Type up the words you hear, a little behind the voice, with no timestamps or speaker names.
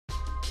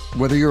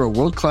Whether you're a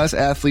world-class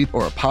athlete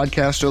or a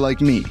podcaster like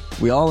me,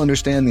 we all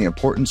understand the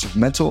importance of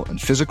mental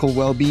and physical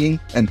well-being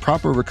and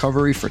proper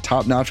recovery for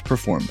top-notch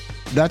performance.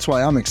 That's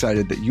why I'm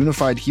excited that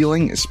Unified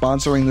Healing is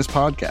sponsoring this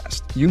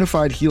podcast.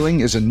 Unified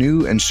Healing is a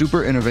new and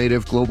super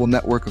innovative global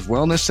network of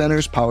wellness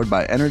centers powered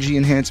by Energy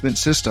Enhancement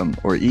System,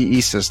 or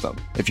EE System.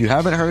 If you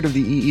haven't heard of the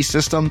EE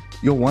System,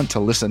 you'll want to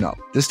listen up.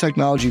 This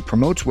technology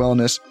promotes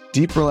wellness,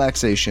 deep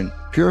relaxation,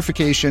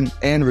 purification,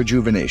 and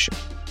rejuvenation.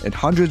 In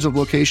hundreds of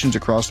locations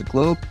across the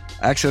globe,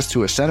 access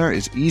to a center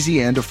is easy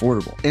and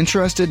affordable.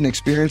 Interested in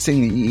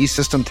experiencing the EE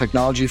System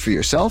technology for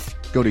yourself?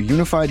 Go to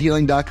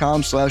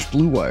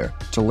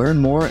unifiedhealing.com/bluewire to learn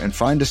more and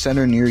find a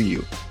center near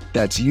you.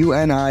 That's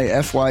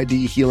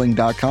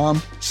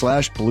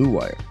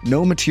unifydhealing.com/bluewire.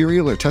 No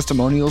material or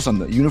testimonials on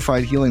the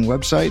Unified Healing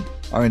website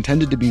are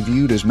intended to be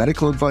viewed as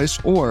medical advice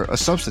or a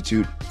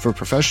substitute for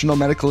professional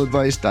medical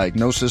advice,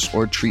 diagnosis,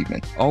 or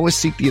treatment. Always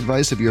seek the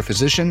advice of your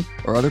physician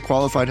or other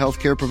qualified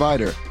healthcare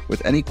provider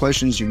with any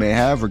questions you may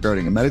have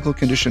regarding a medical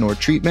condition or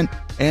treatment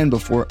and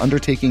before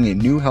undertaking a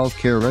new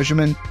healthcare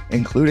regimen,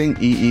 including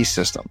EE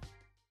System.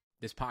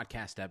 This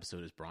podcast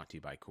episode is brought to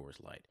you by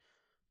Coors Light.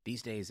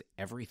 These days,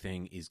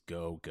 everything is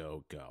go,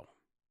 go, go.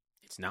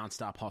 It's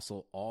nonstop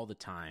hustle all the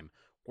time.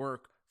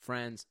 Work,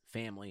 friends,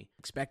 family,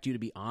 expect you to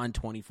be on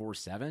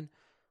 24/7?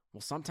 Well,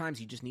 sometimes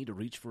you just need to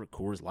reach for a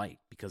Coors Light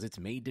because it's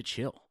made to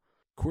chill.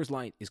 Coors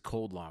Light is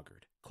cold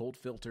lagered, cold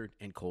filtered,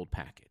 and cold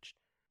packaged.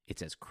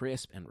 It's as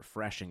crisp and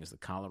refreshing as the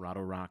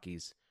Colorado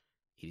Rockies.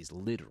 It is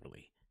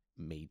literally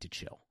made to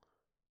chill.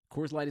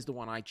 Coors Light is the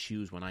one I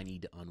choose when I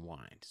need to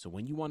unwind. So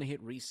when you want to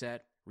hit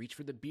reset, reach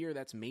for the beer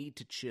that's made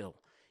to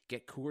chill.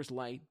 Get Coors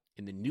Light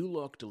in the new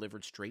look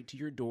delivered straight to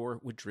your door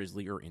with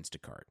Drizzly or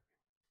Instacart.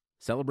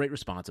 Celebrate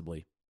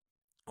responsibly.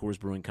 Coors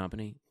Brewing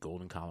Company,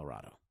 Golden,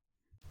 Colorado.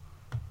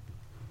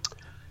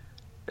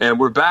 And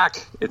we're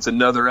back. It's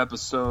another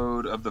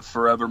episode of the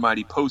Forever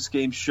Mighty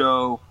postgame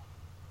show.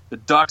 The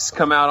Ducks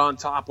come out on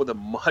top with a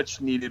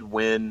much-needed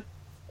win.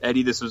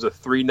 Eddie, this was a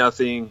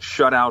 3-0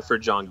 shutout for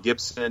John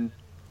Gibson,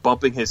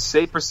 bumping his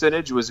save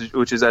percentage,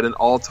 which is at an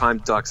all-time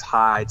Ducks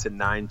high to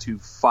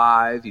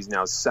 .925. He's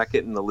now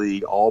second in the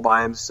league all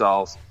by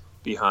himself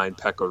behind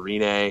Pekka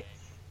Rinne.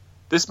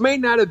 This may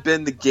not have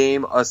been the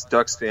game us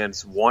Ducks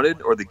fans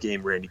wanted or the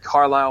game Randy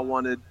Carlyle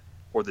wanted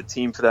or the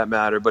team for that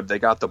matter, but they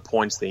got the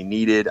points they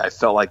needed. I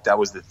felt like that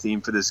was the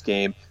theme for this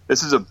game.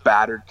 This is a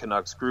battered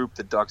Canucks group.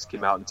 The Ducks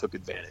came out and took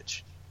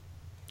advantage.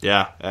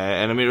 Yeah,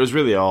 and I mean, it was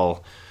really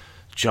all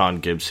John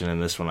Gibson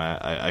in this one,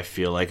 I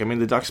feel like. I mean,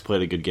 the Ducks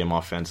played a good game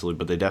offensively,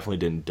 but they definitely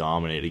didn't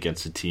dominate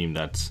against a team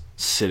that's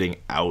sitting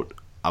out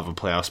of a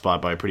playoff spot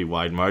by a pretty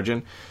wide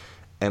margin.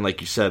 And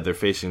like you said, they're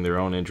facing their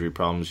own injury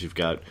problems. You've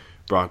got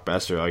Brock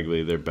Besser,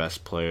 arguably their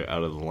best player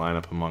out of the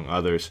lineup among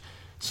others.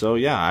 So,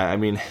 yeah, I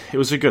mean, it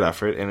was a good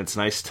effort, and it's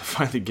nice to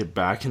finally get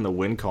back in the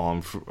win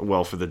column,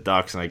 for the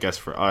Ducks, and I guess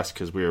for us,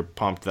 because we were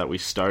pumped that we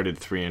started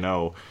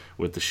 3-0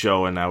 with the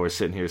show, and now we're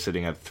sitting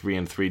at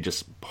 3-3,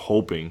 just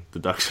hoping the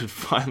Ducks would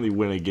finally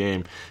win a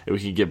game, and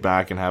we could get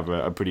back and have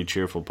a pretty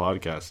cheerful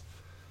podcast.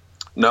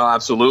 No,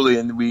 absolutely,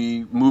 and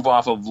we move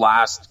off of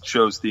last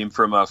show's theme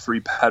from Free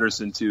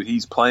Pedersen to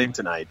he's playing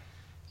tonight.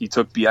 He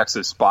took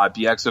Bieksa's spot.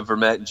 Bieksa,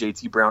 Vermette, and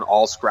JT Brown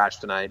all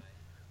scratched tonight.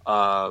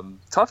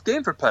 Tough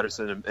game for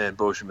Pedersen and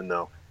Boschman,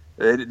 though.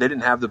 They didn't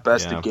have the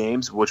best of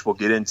games, which we'll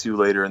get into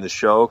later in the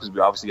show because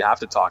we obviously have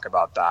to talk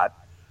about that.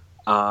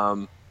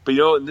 But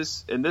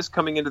in this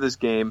coming into this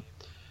game,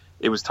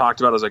 it was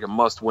talked about as like a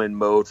must-win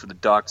mode for the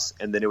Ducks,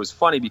 and then it was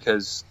funny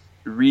because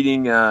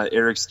reading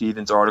Eric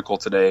Stevens' article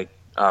today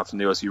from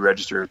the OC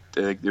Register,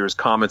 there was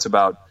comments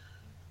about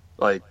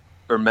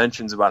or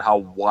mentions about how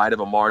wide of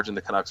a margin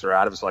the Canucks are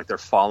out of. It's like they're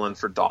falling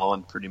for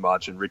Dahlin pretty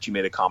much. And Richie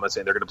made a comment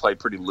saying they're going to play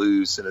pretty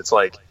loose. And it's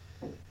like,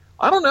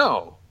 I don't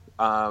know.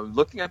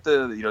 Looking at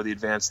the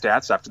advanced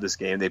stats after this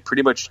game, they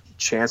pretty much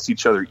chanced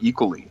each other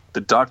equally.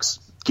 The Ducks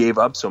gave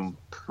up some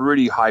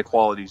pretty high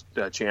quality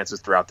chances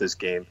throughout this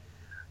game,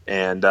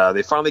 and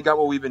they finally got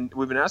what we've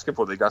been asking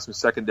for. They got some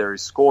secondary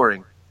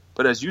scoring.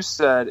 But as you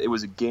said, it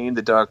was a game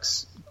the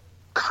Ducks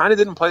kind of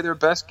didn't play their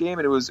best game,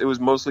 and it was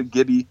mostly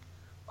Gibby.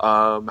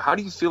 How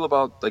do you feel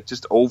about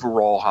just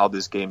overall how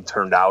this game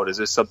turned out? Is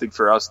this something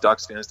for us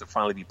Ducks fans to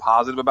finally be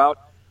positive about,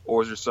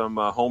 or is there some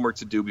homework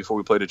to do before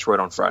we play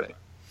Detroit on Friday?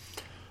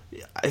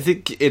 I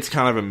think it's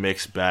kind of a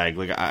mixed bag.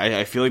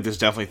 I feel like there's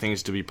definitely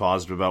things to be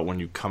positive about when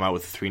you come out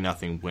with a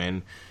 3-0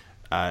 win.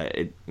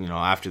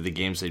 After the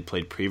games they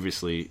played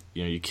previously,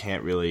 you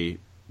can't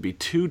really be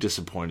too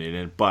disappointed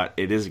in it. But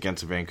it is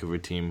against a Vancouver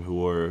team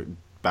who are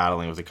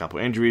battling with a couple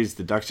injuries.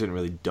 The Ducks didn't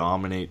really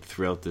dominate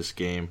throughout this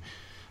game.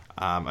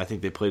 I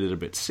think they played it a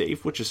bit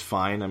safe, which is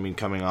fine. I mean,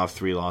 coming off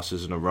 3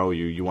 losses in a row,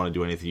 you want to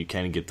do anything you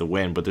can to get the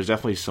win. But there's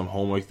definitely some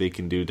homework they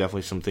can do,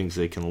 definitely some things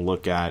they can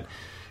look at.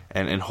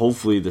 And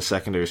hopefully the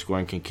secondary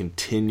scoring can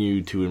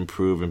continue to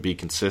improve and be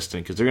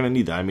consistent, because they're going to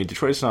need that. I mean,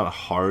 Detroit's not a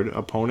hard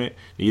opponent.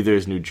 Neither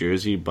is New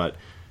Jersey. But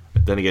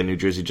then again, New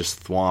Jersey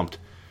just thwomped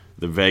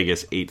the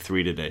Vegas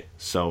 8-3 today.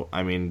 So,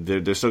 I mean,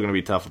 they're still going to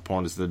be tough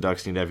opponents. The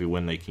Ducks need every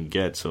win they can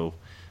get. So,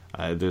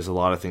 there's a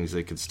lot of things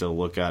they could still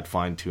look at,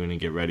 fine-tune, and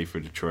get ready for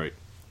Detroit.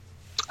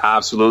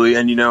 Absolutely.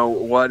 And you know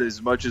what?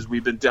 As much as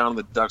we've been down on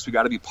the Ducks, we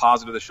got to be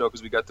positive of the show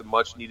because we got the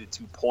much-needed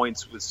 2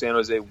 points with San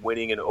Jose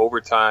winning in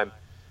overtime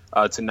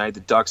tonight.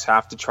 The Ducks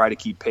have to try to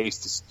keep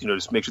pace to,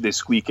 just make sure they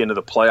squeak into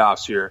the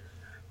playoffs here.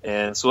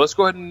 And so let's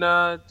go ahead and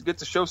get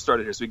the show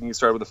started here so we can get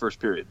started with the first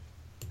period.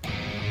 Trying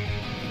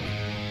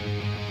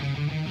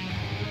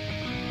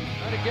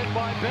to get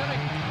by Benning.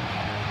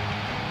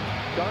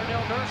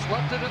 Darnell Nurse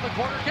left it in the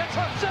corner, gets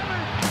up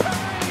center.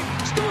 Perry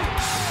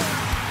scores!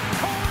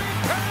 Corey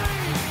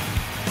Perry!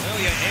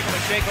 Ilya able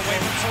to shake away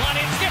from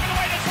Solani. It's given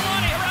away to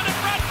Solani. Around in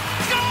front.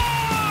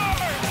 Score!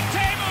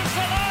 Teemu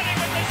Solani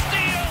with the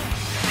steal.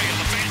 And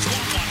the fans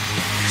want one.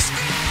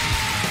 Score!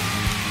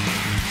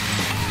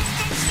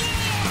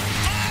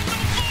 On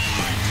the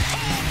board!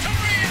 Paul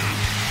Kariya!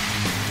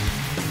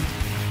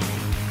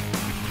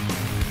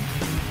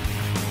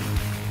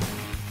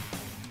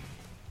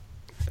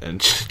 And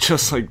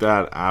just like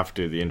that,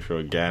 after the intro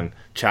again,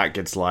 chat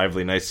gets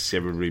lively. Nice to see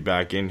everybody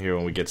back in here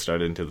when we get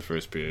started into the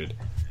first period.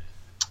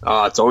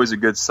 It's always a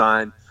good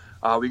sign.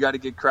 We got to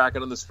get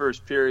cracking on this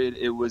first period.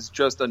 It was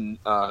just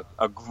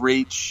a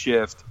great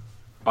shift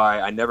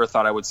by, I never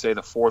thought I would say,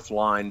 the fourth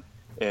line.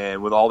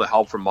 And with all the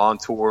help from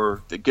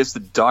Montour, it gets the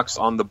Ducks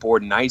on the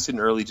board nice and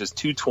early, just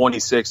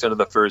 2:26 into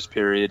the first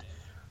period.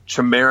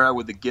 Chimera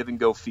with the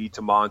give-and-go feed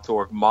to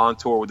Montour.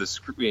 Montour with the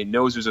screen,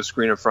 knows there's a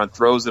screen in front,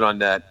 throws it on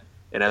net.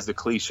 And as the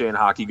cliche in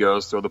hockey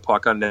goes, throw the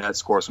puck on net,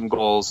 score some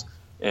goals.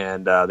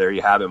 And there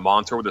you have it.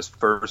 Montour with his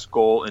first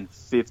goal in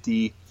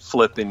 50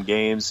 flipping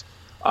games.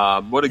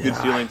 What a good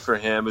feeling for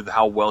him with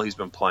how well he's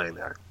been playing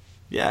there.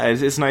 Yeah,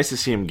 it's nice to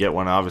see him get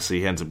one.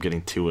 Obviously, he ends up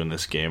getting 2 in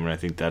this game, and I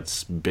think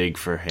that's big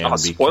for him.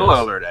 Spoiler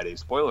alert, Eddie.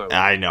 Spoiler alert.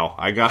 I know.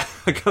 I got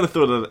to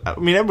throw that. I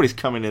mean, everybody's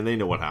coming in. They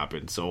know what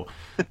happened. So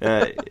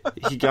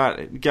he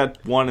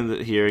got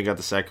one here. He got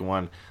the second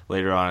one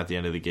later on at the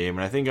end of the game.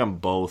 And I think on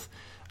both,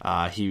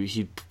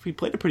 he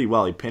played it pretty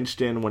well. He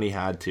pinched in when he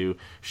had to,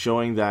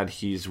 showing that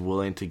he's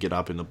willing to get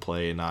up in the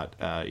play and not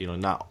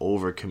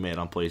overcommit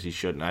on plays he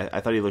shouldn't.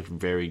 I thought he looked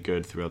very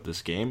good throughout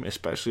this game,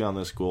 especially on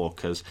this goal,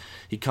 because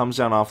he comes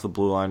down off the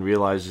blue line,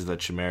 realizes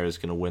that Chimera is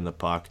going to win the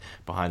puck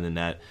behind the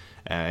net,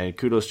 and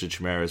kudos to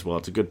Chimera as well.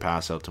 It's a good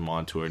pass out to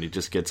Montour, and he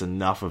just gets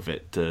enough of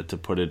it to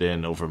put it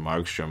in over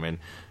Markstrom. And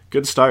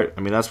good start.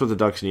 I mean, that's what the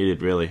Ducks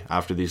needed, really,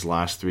 after these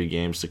last 3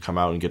 games, to come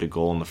out and get a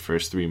goal in the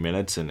first 3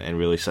 minutes and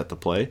really set the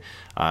play.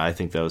 I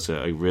think that was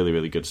a really,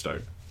 really good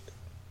start.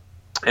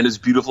 And as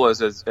beautiful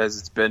as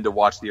it's been to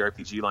watch the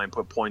RPG line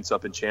put points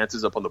up and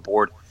chances up on the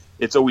board,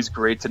 it's always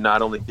great to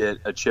not only get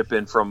a chip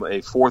in from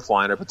a fourth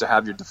liner, but to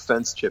have your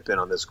defense chip in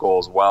on this goal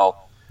as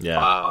well.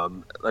 Yeah.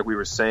 Like we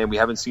were saying, we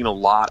haven't seen a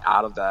lot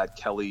out of that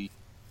Kelly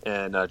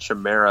and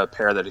Chimera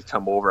pair that had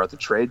come over at the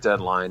trade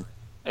deadline.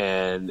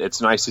 And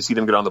it's nice to see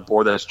them get on the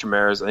board. That's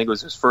Chimera's. I think it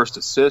was his first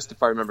assist,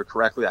 if I remember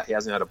correctly. He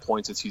hasn't had a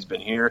point since he's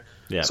been here.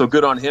 Yeah. So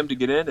good on him to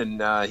get in.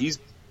 And he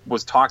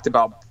was talked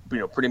about,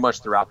 pretty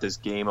much throughout this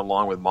game,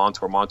 along with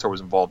Montour. Montour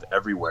was involved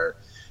everywhere.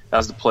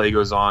 As the play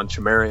goes on,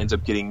 Chimera ends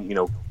up getting,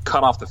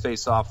 cut off the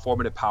face-off,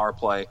 4-minute power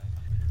play.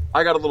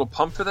 I got a little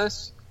pumped for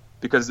this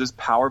because this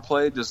power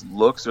play just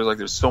looks,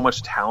 there's so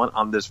much talent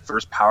on this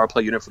first power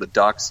play unit for the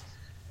Ducks.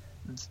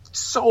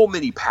 So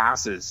many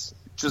passes.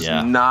 Just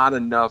not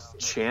enough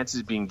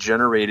chances being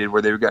generated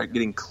where they were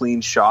getting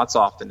clean shots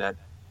off the net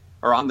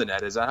or on the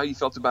net. Is that how you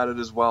felt about it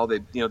as well? They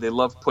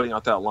love putting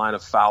out that line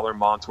of Fowler,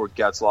 Montour,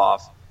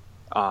 Getzlaf,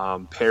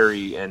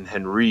 Perry, and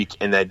Henrique,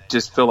 and they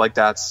just feel like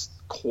that's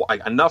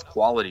enough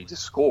quality to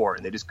score,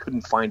 and they just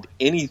couldn't find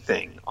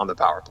anything on the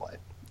power play.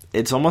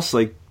 It's almost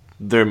like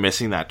they're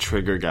missing that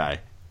trigger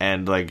guy.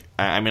 And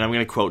I'm going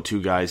to quote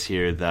 2 guys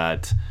here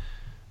that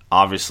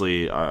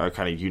obviously are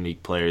kind of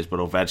unique players, but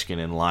Ovechkin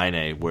and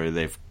Laine, where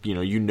they've,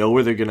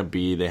 where they're going to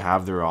be. They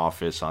have their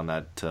office on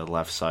that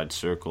left side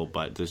circle,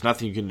 but there's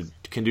nothing you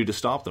can do to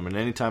stop them. And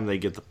anytime they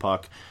get the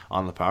puck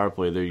on the power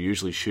play, they're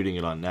usually shooting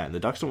it on net. And the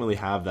Ducks don't really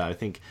have that. I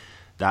think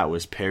that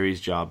was Perry's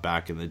job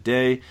back in the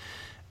day.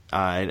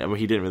 And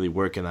he didn't really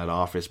work in that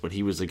office, but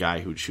he was the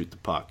guy who would shoot the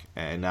puck.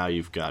 And now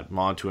you've got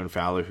Montour and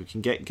Fowler who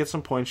can get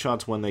some point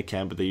shots when they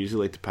can, but they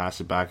usually like to pass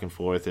it back and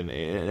forth, and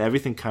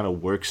everything kind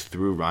of works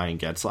through Ryan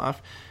Getzlaf,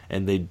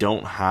 and they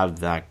don't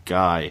have that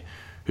guy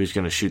who's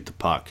going to shoot the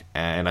puck.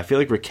 And I feel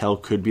like Raquel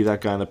could be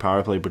that guy in the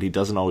power play, but he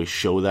doesn't always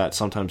show that.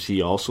 Sometimes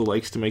he also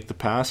likes to make the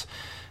pass.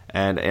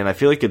 And I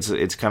feel like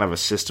it's kind of a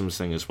systems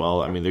thing as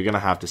well. I mean, they're going to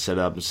have to set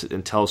up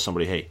and tell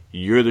somebody, hey,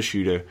 you're the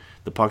shooter.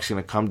 The puck's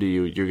going to come to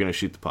you. You're going to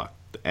shoot the puck.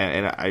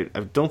 And I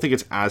don't think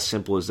it's as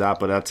simple as that,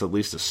 but that's at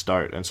least a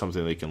start and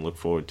something they can look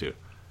forward to.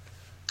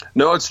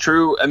 No, it's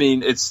true. I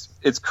mean, it's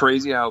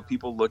crazy how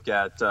people look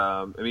at.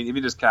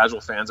 Even just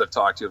casual fans I've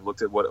talked to have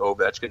looked at what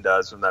Ovechkin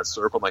does from that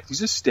circle. Like, he's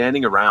just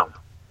standing around,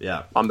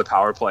 on the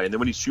power play, and then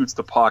when he shoots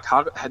the puck,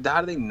 how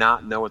do they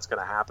not know what's going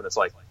to happen? It's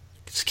like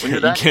when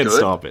you're that you can't good,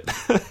 stop it.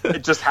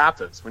 It just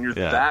happens. When you're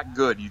that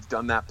good, you've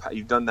done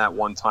that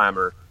one time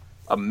or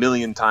a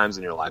million times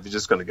in your life. It's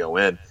just going to go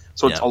in.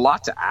 So it's a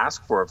lot to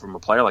ask for from a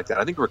player like that.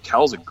 I think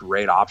Raquel's a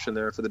great option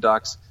there for the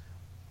Ducks.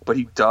 but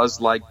he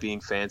does like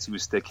being fancy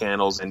with stick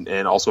handles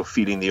and also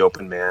feeding the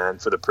open man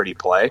for the pretty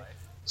play.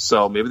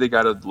 So maybe they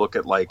got to look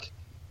at, like,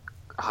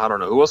 I don't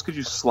know, who else could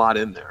you slot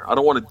in there? I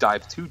don't want to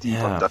dive too deep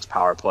on the Ducks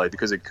power play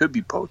because it could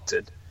be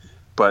potent.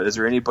 But is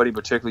there anybody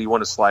particularly you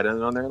want to slide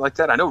in on there like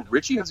that? I know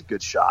Richie has a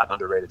good shot,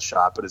 underrated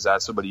shot, but is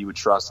that somebody you would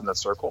trust in that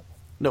circle?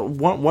 No,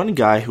 one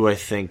guy who I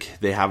think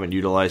they haven't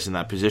utilized in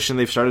that position,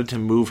 they've started to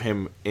move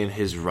him in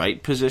his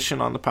right position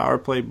on the power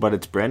play, but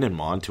it's Brandon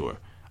Montour.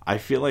 I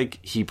feel like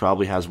he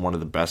probably has one of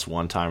the best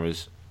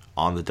one-timers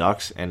on the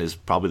Ducks and is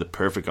probably the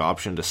perfect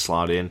option to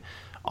slot in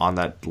on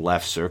that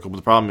left circle. But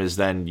the problem is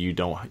then you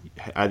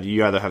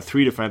either have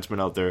three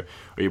defensemen out there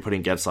or you're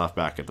putting Getzlaf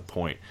back at the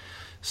point.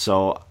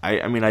 So,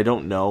 I mean, I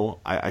don't know.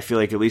 I feel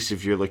like at least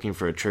if you're looking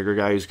for a trigger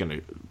guy who's going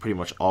to pretty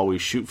much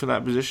always shoot for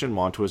that position,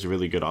 Montour is a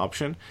really good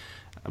option.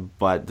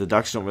 But the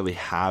Ducks don't really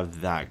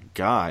have that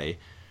guy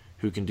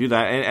who can do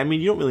that. And, I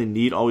mean, you don't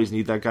really always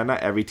need that guy.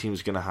 Not every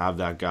team's going to have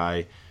that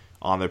guy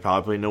on their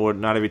power play. No,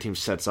 not every team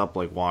sets up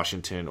like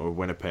Washington or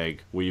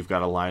Winnipeg where you've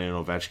got a line in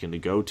Ovechkin to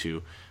go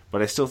to.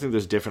 But I still think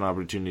there's different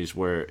opportunities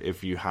where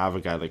if you have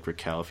a guy like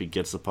Raquel, if he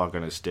gets the puck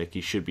on his stick,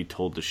 he should be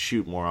told to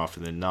shoot more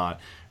often than not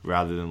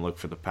rather than look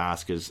for the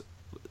pass. Because,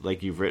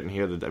 like you've written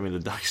here, the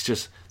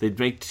Ducks they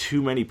make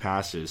too many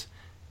passes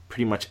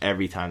pretty much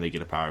every time they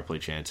get a power play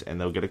chance. And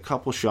they'll get a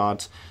couple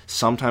shots.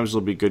 Sometimes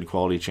they'll be good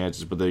quality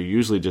chances, but they're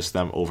usually just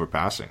them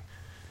overpassing.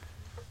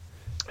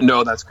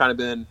 No, that's kind of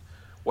been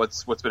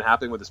what's been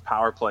happening with this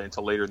power play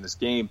until later in this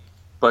game.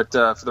 But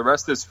for the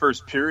rest of this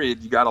first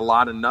period, you got a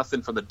lot of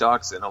nothing from the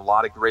Ducks and a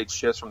lot of great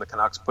shifts from the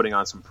Canucks putting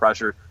on some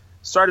pressure.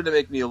 Started to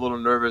make me a little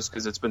nervous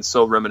because it's been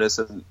so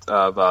reminiscent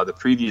of the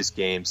previous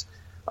games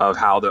of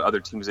how the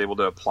other team was able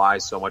to apply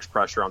so much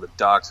pressure on the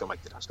Ducks. I'm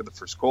like, the Ducks got the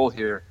first goal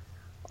here.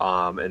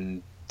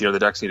 And, the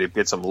Ducks need to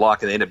get some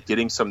luck, and they end up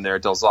getting some there.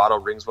 Del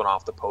Zotto rings one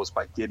off the post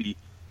by Gibby.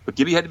 But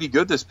Gibby had to be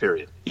good this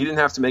period. He didn't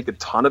have to make a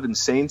ton of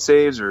insane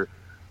saves or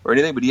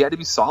anything, but he had to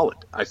be solid.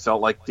 I felt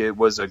like it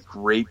was a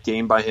great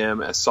game by him,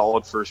 a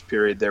solid first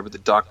period there, but the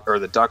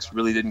Ducks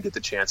really didn't get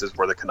the chances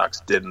where the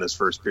Canucks did in this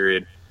first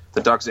period.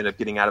 The Ducks ended up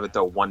getting out of it,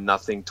 though,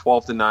 1-0,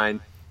 12-9.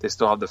 They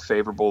still have the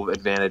favorable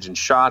advantage in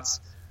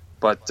shots,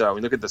 but when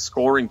you look at the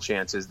scoring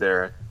chances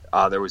there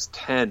was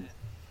 10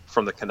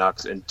 from the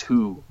Canucks and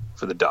 2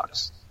 for the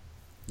Ducks.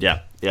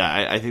 Yeah,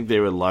 I think they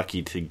were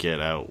lucky to get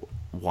out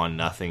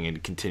 1-0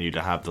 and continue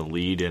to have the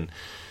lead, And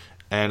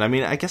I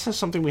mean, I guess that's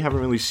something we haven't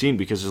really seen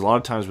because there's a lot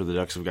of times where the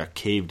Ducks have got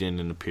caved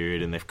in the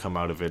period and they've come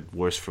out of it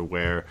worse for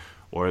wear,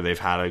 or they've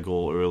had a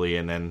goal early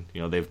and then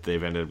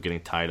they've ended up getting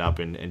tied up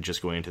and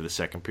just going into the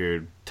second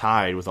period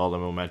tied with all the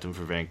momentum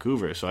for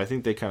Vancouver. So I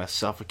think they kind of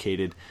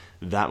suffocated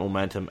that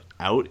momentum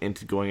out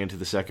into going into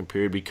the second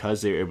period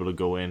because they were able to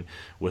go in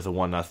with a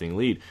 1-0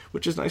 lead,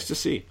 which is nice to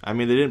see. I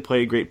mean, they didn't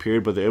play a great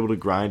period, but they're able to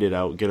grind it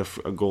out, get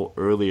a goal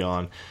early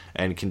on,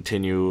 and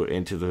continue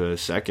into the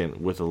second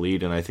with a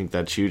lead, and I think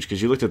that's huge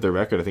because you looked at their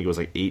record, I think it was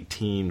like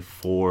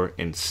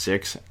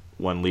 18-4-6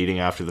 when leading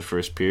after the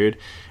first period,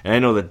 and I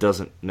know that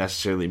doesn't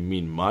necessarily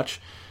mean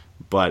much,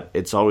 but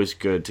it's always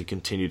good to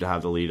continue to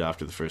have the lead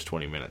after the first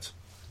 20 minutes.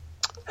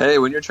 Hey,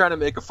 when you're trying to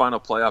make a final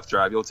playoff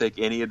drive, you'll take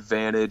any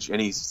advantage,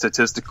 any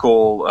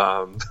statistical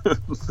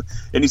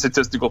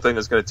thing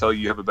that's going to tell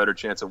you have a better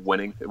chance of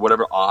winning.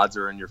 Whatever odds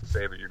are in your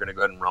favor, you're going to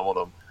go ahead and run with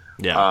them.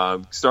 Yeah.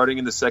 Starting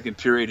in the second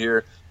period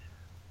here,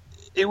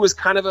 it was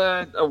kind of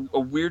a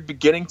weird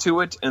beginning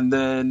to it, and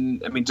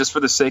then, I mean, just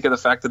for the sake of the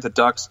fact that the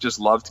Ducks just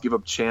love to give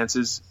up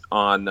chances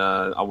on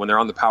when they're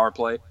on the power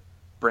play,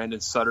 Brandon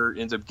Sutter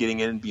ends up getting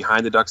in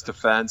behind the Ducks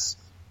defense,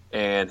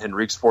 and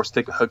Henrique's forced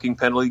to take a hooking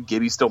penalty.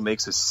 Gibby still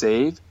makes a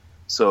save,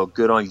 so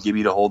good on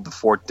Gibby to hold the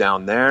fort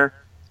down there.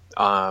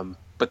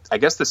 But I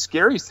guess the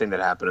scariest thing that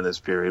happened in this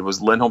period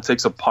was Lindholm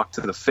takes a puck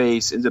to the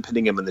face, ends up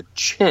hitting him in the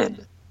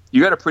chin.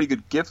 You got a pretty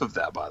good gif of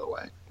that, by the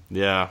way.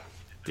 Yeah,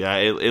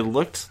 it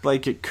looked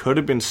like it could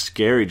have been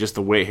scary just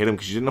the way it hit him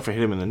because you didn't know if it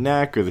hit him in the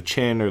neck or the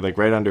chin or like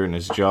right under in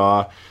his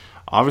jaw.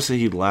 Obviously,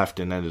 he left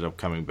and ended up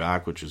coming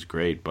back, which was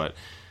great, but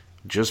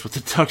just what the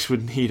Ducks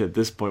would need at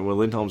this point, where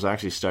Lindholm's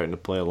actually starting to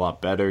play a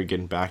lot better,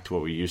 getting back to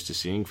what we're used to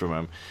seeing from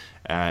him,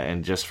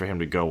 and just for him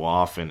to go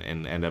off and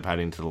end up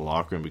heading to the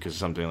locker room because of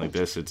something like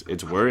this,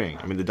 it's worrying.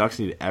 I mean, the Ducks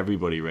need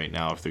everybody right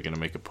now if they're going to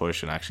make a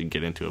push and actually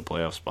get into a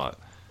playoff spot.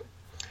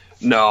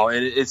 No,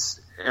 and it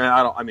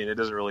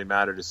doesn't really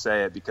matter to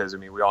say it because, I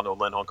mean, we all know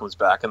Lindholm comes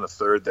back in the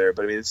third there,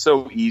 but I mean, it's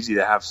so easy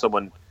to have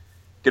someone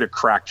get a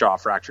cracked jaw,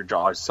 fractured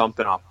jaw, or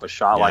something off a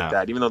shot like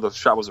that. Even though the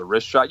shot was a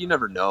wrist shot, you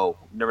never know.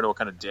 You never know what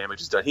kind of damage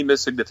is done. He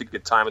missed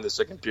significant time in the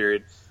second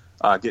period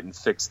getting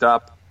fixed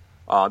up.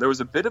 There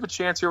was a bit of a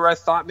chance here where I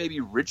thought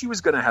maybe Richie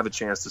was going to have a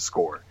chance to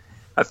score.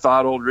 I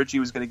thought old Richie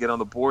was going to get on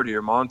the board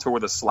here. Montour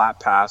with a slap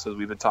pass, as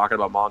we've been talking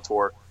about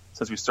Montour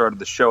since we started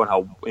the show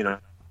and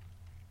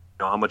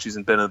how much he's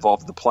been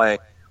involved in the play.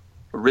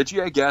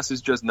 Richie, I guess,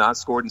 has just not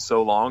scored in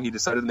so long. He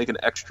decided to make an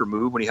extra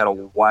move when he had a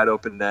wide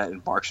open net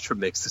and Markstrom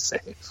makes the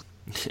save.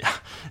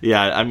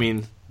 Yeah. I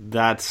mean,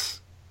 that's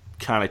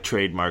kind of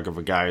trademark of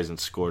a guy who hasn't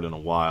scored in a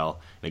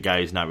while. a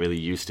guy who's not really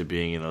used to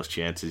being in those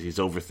chances. He's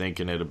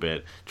overthinking it a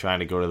bit, trying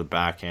to go to the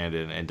backhand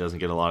and doesn't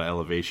get a lot of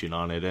elevation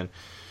on it. And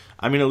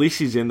I mean, at least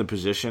he's in the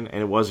position,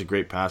 and it was a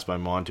great pass by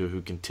Montour,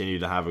 who continued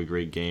to have a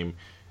great game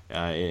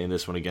in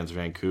this one against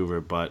Vancouver.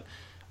 But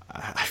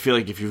I feel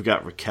like if you've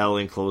got Raquel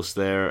in close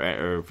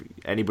there, or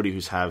anybody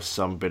who's have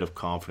some bit of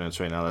confidence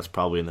right now, that's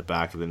probably in the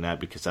back of the net,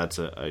 because that's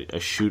a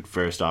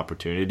shoot-first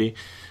opportunity.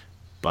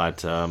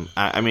 But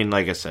I mean,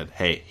 like I said,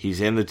 hey,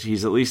 he's at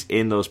least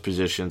in those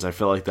positions. I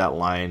feel like that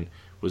line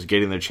was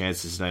getting their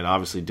chances tonight.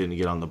 Obviously didn't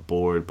get on the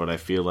board, but I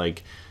feel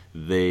like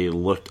they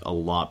looked a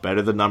lot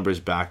better. The numbers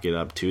back it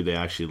up too. They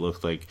actually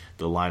looked like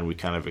the line we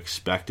kind of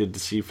expected to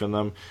see from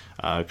them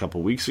a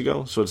couple weeks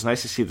ago. So it's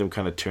nice to see them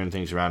kind of turn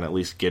things around, at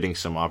least getting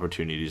some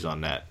opportunities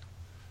on net.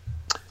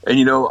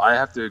 And, I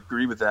have to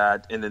agree with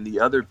that. And then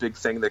the other big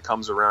thing that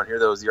comes around here,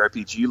 though, is the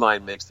RPG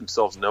line makes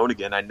themselves known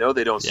again. I know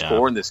they don't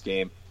score in this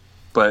game,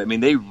 but, I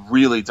mean, they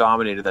really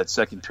dominated that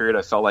second period.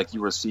 I felt like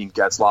you were seeing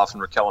Getzlaf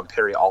and Raquel and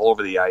Perry all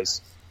over the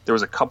ice. There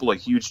was a couple of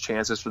huge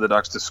chances for the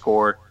Ducks to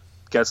score.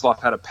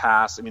 Getzlaf had a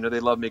pass. I mean, they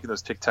love making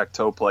those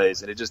tic-tac-toe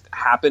plays, and it just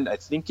happened. I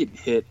think it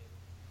hit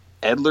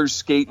Edler's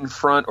skate in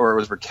front, or it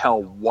was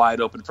Raquel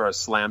wide open for a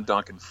slam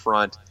dunk in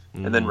front.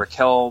 And then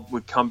Raquel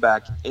would come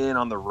back in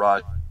on the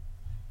rush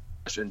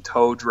and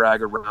toe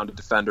drag around a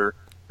defender,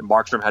 and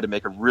Markstrom had to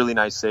make a really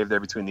nice save there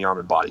between the arm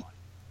and body.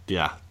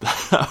 Yeah,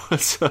 that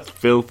was a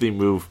filthy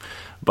move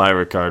by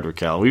Rickard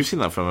Raquel. We've seen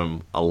that from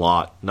him a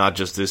lot, not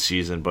just this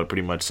season, but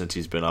pretty much since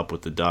he's been up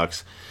with the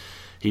Ducks.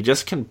 He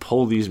just can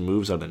pull these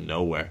moves out of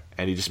nowhere,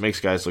 and he just makes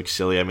guys look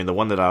silly. I mean, the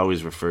one that I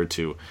always refer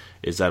to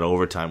is that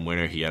overtime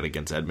winner he had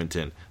against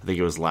Edmonton. I think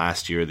it was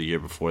last year or the year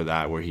before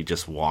that, where he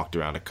just walked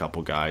around a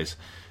couple guys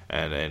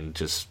and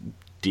just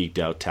deked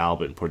out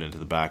Talbot and put it into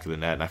the back of the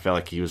net. And I felt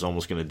like he was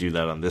almost going to do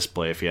that on this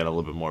play if he had a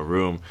little bit more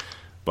room.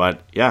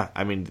 But, yeah,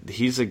 I mean,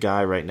 he's a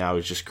guy right now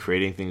who's just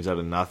creating things out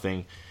of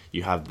nothing.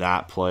 You have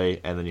that play,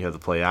 and then you have the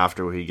play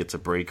after where he gets a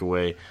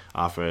breakaway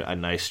off a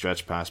nice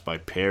stretch pass by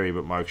Perry,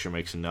 but Markstrom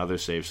makes another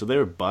save. So they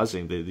were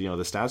buzzing. The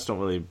stats don't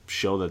really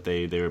show that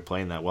they were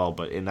playing that well,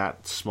 but in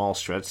that small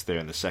stretch there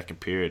in the second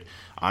period,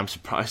 I'm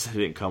surprised they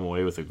didn't come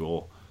away with a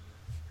goal.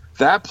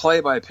 That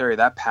play by Perry,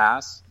 that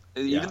pass,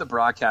 even the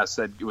broadcast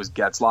said it was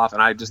Getzlaf,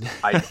 and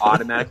I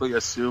automatically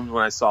assumed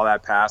when I saw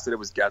that pass that it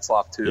was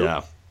Getzlaf too.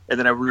 Yeah. And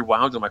then I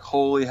rewound. I'm like,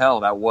 holy hell,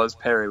 that was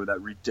Perry with that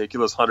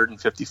ridiculous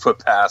 150-foot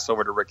pass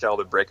over to Raquel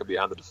to break it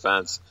behind the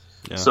defense.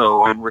 Yeah.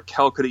 So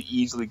Raquel could have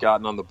easily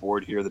gotten on the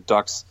board here. The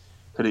Ducks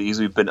could have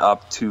easily been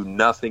up to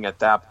nothing at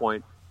that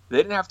point. They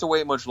didn't have to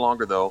wait much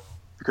longer, though,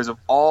 because of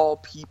all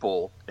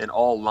people and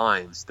all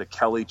lines, the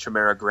Kelly,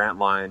 Chimera, Grant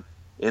line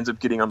ends up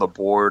getting on the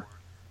board.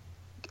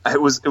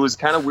 It was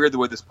kind of weird the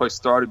way this play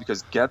started,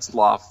 because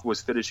Getzlaf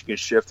was finishing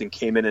his shift and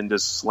came in and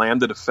just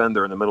slammed the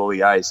defender in the middle of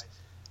the ice.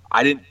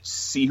 I didn't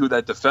see who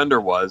that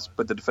defender was,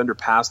 but the defender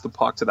passed the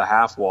puck to the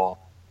half wall,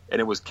 and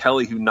it was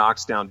Kelly who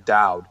knocks down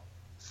Dowd,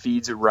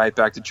 feeds it right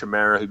back to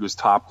Chimera, who goes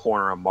top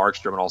corner on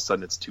Markstrom, and all of a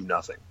sudden it's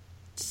 2-0.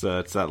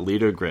 It's that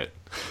leader grit.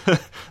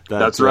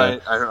 That's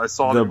right. I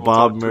saw the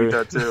Bob Murray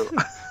that too.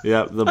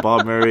 Yeah, the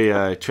Bob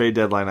Murray trade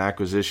deadline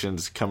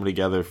acquisitions coming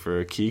together for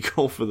a key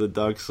goal for the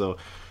Ducks. So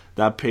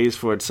that pays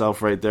for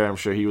itself right there. I'm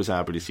sure he was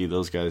happy to see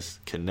those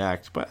guys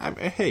connect. But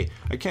hey,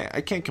 I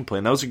can't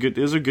complain. It was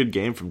a good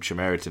game from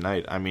Chimera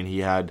tonight. I mean, he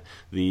had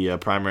the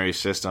primary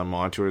assist on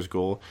Montour's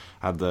goal,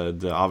 had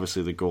the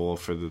obviously the goal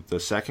for the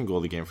second goal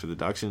of the game for the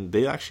Ducks, and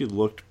they actually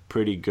looked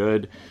pretty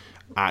good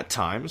at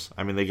times.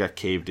 I mean, they got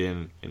caved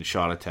in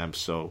shot attempts,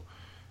 so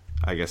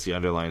I guess the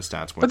underlying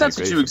stats weren't. But that's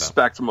what you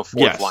expect from a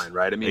fourth line,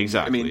 right? I mean,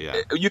 exactly.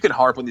 You can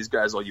harp on these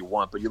guys all you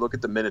want, but you look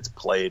at the minutes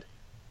played.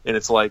 And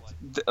it's like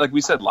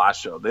we said last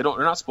show, they're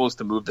not supposed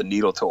to move the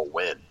needle to a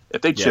win.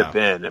 If they chip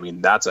in, I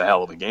mean, that's a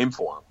hell of a game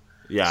for them.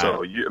 Yeah.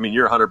 So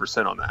you're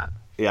 100% on that.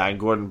 Yeah, and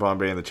Gordon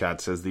Bombay in the chat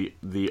says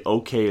the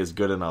okay is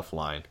good enough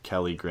line.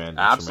 Kelly, Grant, and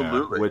absolutely,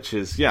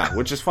 Chimera,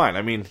 which is fine.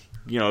 I mean,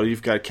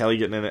 you've got Kelly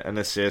getting an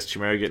assist,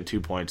 Chimera getting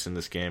 2 points in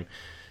this game.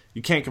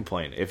 You can't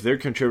complain. If they're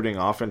contributing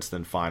offense,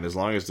 then fine. As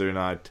long as they're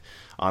not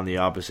on the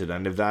opposite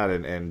end of that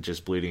and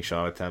just bleeding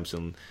shot attempts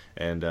and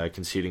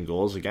conceding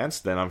goals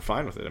against, then I'm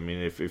fine with it. I mean,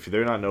 if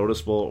they're not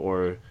noticeable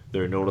or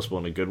they're noticeable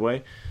in a good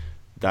way,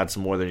 that's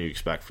more than you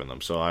expect from them.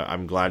 So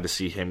I'm glad to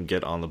see him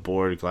get on the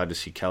board, glad to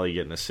see Kelly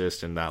get an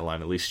assist in that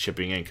line, at least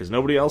chipping in, because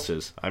nobody else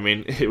is. I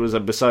mean, it was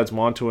besides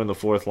Montour in the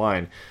fourth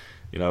line,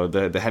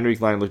 the Henrik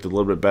line looked a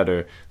little bit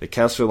better. The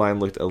Kessler line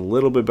looked a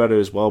little bit better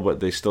as well, but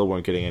they still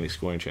weren't getting any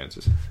scoring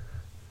chances.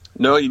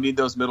 No, you need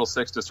those middle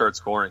six to start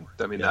scoring.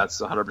 I mean, that's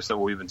 100%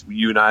 what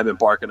you and I have been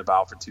barking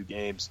about for 2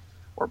 games,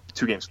 or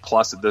 2 games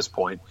plus at this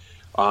point.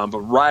 But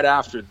right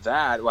after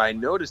that, I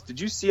noticed, did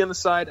you see on the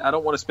side, I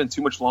don't want to spend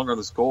too much longer on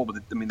this goal,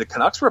 but the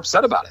Canucks were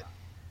upset about it.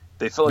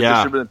 They felt like there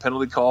should have been a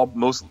penalty call.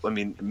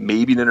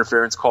 Maybe an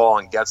interference call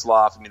on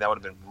Getzlaf. That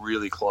would have been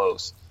really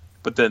close.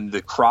 But then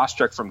the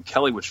cross-check from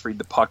Kelly, which freed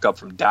the puck up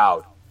from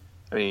Dowd.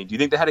 Do you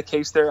think they had a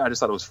case there? I just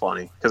thought it was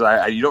funny,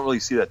 because you don't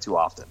really see that too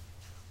often.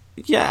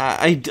 Yeah,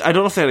 I don't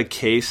know if they had a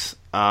case.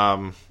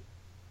 I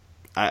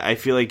I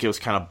feel like it was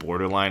kind of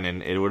borderline,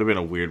 and it would have been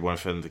a weird one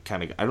for them to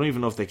kind of. I don't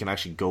even know if they can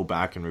actually go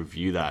back and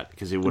review that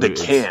because it would. They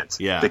can't.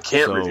 Yeah, they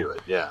can't review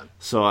it. Yeah.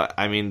 So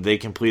I mean, they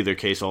can plead their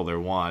case all they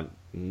want.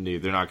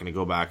 They're not going to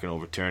go back and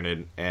overturn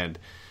it, and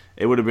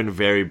it would have been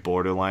very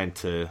borderline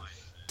to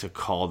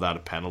call that a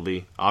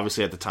penalty.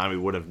 Obviously, at the time, we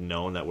would have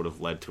known that would have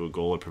led to a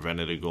goal or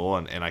prevented a goal,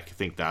 and I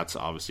think that's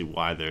obviously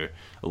why they're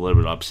a little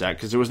bit upset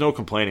because there was no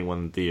complaining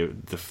when the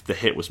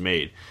hit was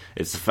made.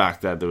 It's the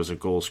fact that there was a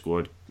goal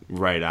scored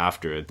right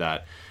after it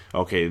that,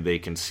 okay, they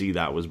can see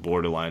that was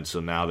borderline, so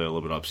now they're a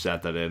little bit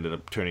upset that it ended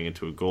up turning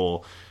into a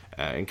goal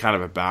and kind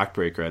of a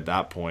backbreaker at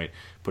that point,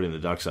 putting the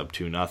Ducks up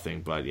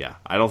 2-0. But yeah,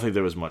 I don't think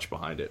there was much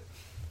behind it.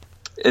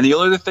 And the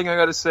only other thing I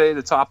got to say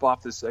to top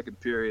off this second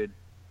period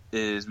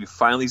is we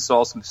finally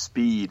saw some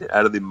speed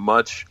out of the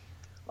much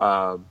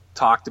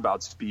talked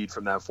about speed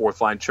from that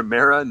fourth line.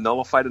 Chimera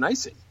nullified an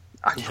icing.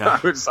 I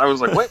was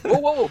like, wait,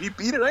 whoa, he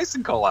beat an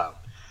icing call out.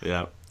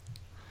 Yeah.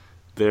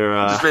 It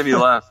just made me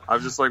laugh. I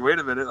was just like, wait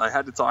a minute. I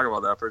had to talk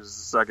about that for just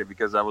a second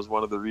because that was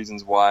one of the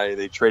reasons why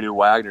they traded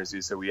Wagner. So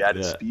he said we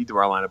added speed to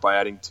our lineup by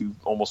adding 2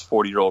 almost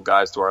 40-year-old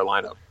guys to our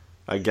lineup.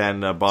 Again,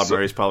 Bob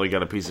Murray's probably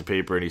got a piece of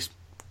paper and he's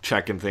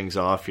checking things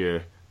off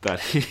here that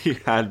he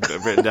had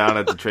written down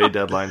at the trade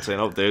deadline saying,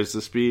 oh, there's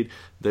the speed,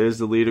 there's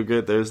the leader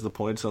grid, there's the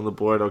points on the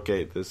board.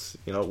 Okay, this,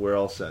 we're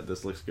all set.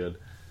 This looks good.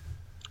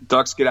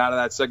 Ducks get out of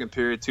that second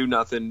period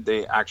 2-0.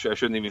 They actually, I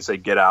shouldn't even say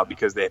get out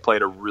because they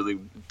played a really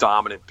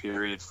dominant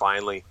period.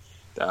 Finally,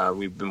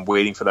 we've been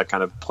waiting for that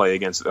kind of play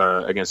against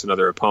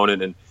another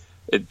opponent,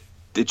 and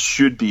it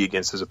should be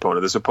against his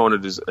opponent. This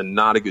opponent is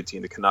not a good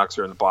team. The Canucks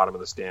are in the bottom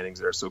of the standings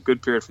there, so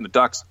good period from the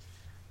Ducks.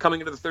 Coming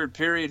into the third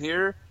period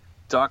here,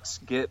 Ducks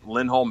get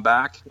Lindholm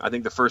back. I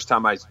think the first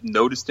time I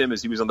noticed him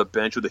is he was on the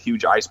bench with a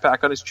huge ice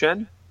pack on his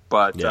chin.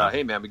 But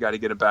hey, man, we got to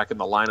get him back in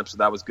the lineup, so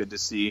that was good to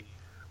see.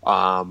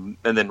 And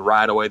then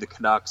right away, the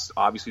Canucks,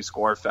 obviously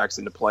score effects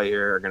into play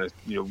here, are going to,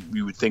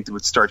 you would think they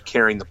would start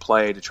carrying the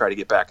play to try to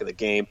get back in the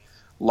game.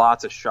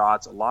 Lots of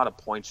shots, a lot of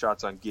point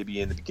shots on Gibby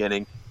in the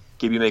beginning.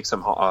 Gibby makes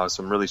some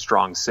really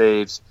strong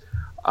saves.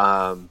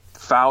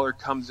 Fowler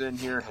comes in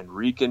here,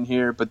 Henrique in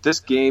here, but this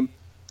game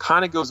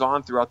kind of goes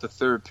on throughout the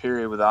third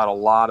period without a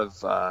lot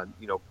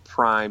of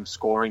prime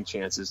scoring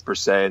chances per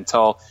se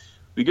until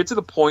we get to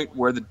the point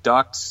where the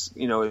Ducks,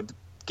 the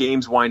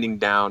game's winding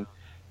down,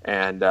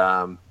 and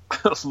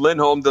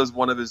Lindholm does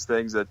one of his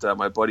things that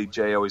my buddy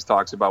Jay always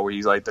talks about, where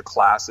he's like the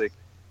classic,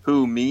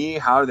 "Who, me?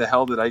 How the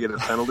hell did I get a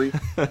penalty?"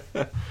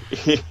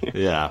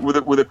 Yeah,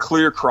 with a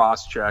clear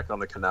cross check on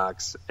the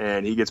Canucks,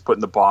 and he gets put in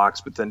the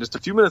box. But then just a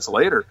few minutes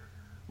later,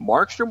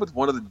 Markstrom with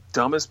one of the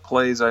dumbest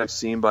plays I've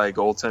seen by a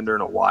goaltender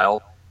in a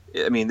while.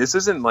 I mean, this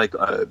isn't like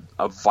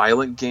a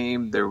violent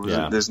game.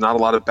 There's not a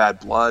lot of bad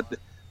blood.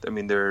 I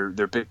mean, their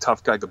big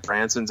tough guy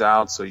Gobranson's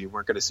out, so you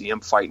weren't going to see him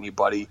fight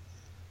anybody.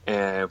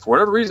 And for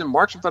whatever reason,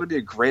 Markstrom thought it'd be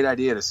a great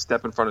idea to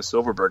step in front of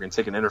Silfverberg and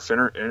take an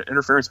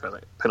interference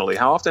penalty.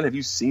 How often have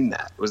you seen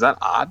that? Was that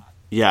odd?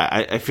 Yeah,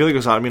 I feel like it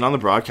was odd. I mean, on the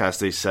broadcast,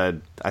 they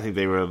said, I think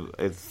they were,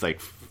 it's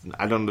like,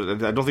 I don't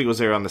think it was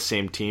they were on the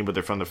same team, but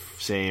they're from the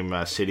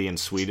same city in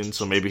Sweden,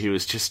 so maybe he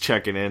was just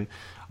checking in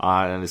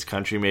on his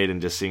countrymate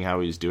and just seeing how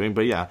he's doing.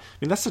 But yeah, I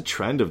mean, that's the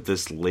trend of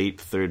this late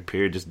third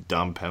period, just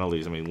dumb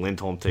penalties. I mean,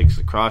 Lindholm takes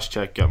the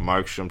cross-check, got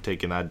Markstrom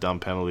taking that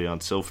dumb penalty on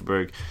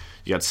Silfverberg.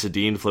 You got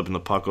Sedin flipping the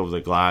puck over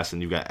the glass,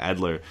 and you've got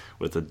Edler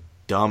with a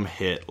dumb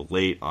hit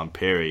late on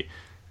Perry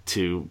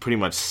to pretty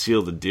much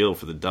seal the deal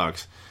for the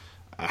Ducks.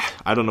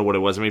 I don't know what it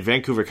was. I mean,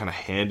 Vancouver kind of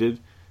handed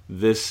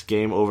this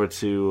game over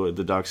to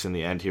the Ducks in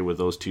the end here with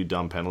those 2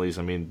 dumb penalties.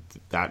 I mean,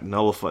 that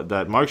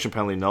Markstrom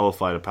penalty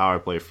nullified a power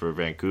play for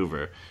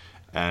Vancouver,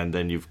 and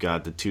then you've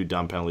got the 2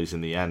 dumb penalties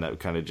in the end that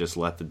kind of just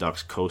let the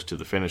Ducks coast to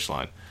the finish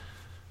line.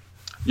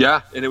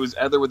 Yeah, and it was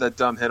Edler with that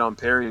dumb hit on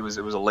Perry. It was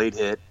a late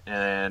hit,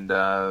 and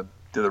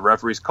the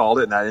referees called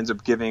it, and that ends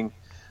up giving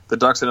the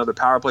Ducks another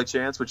power play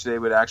chance, which they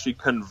would actually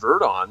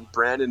convert on.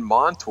 Brandon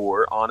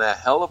Montour on a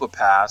hell of a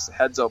pass,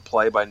 heads-up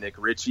play by Nick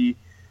Ritchie.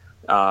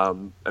 I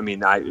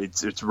mean,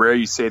 it's rare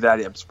you say that.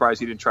 I'm surprised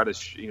he didn't try to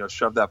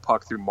shove that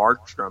puck through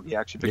Markstrom. He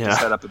actually picked his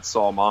head up and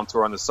saw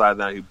Montour on the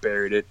sideline, who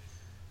buried it.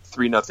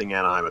 3-0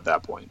 Anaheim at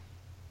that point.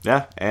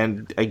 Yeah,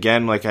 and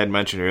again, like I had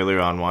mentioned earlier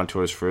on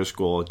Montour's first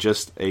goal,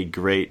 just a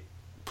great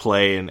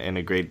play and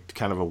a great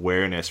kind of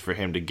awareness for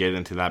him to get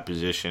into that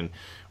position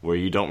where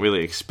you don't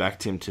really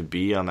expect him to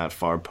be on that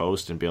far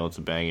post and be able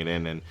to bang it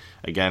in. And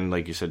again,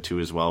 like you said too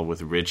as well,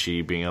 with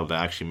Ritchie being able to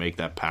actually make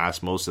that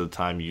pass, most of the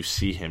time you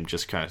see him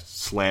just kind of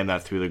slam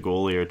that through the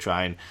goalie or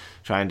try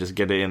and just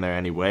get it in there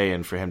anyway.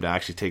 And for him to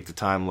actually take the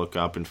time, look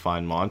up and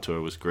find Montour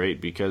was great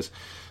because,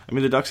 I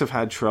mean, the Ducks have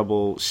had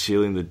trouble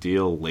sealing the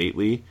deal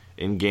lately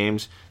in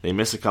games. They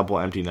missed a couple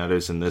empty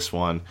netters in this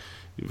one.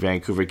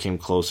 Vancouver came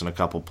close in a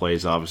couple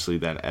plays. Obviously,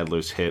 then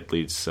Edler's hit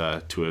leads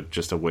to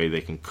just a way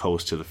they can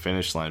coast to the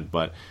finish line.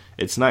 But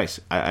it's nice.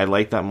 I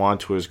like that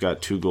Montour's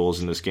got 2 goals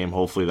in this game.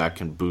 Hopefully that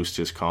can boost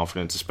his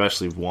confidence,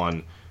 especially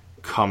one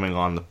coming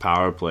on the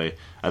power play.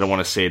 I don't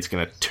want to say it's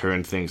going to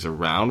turn things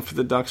around for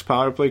the Ducks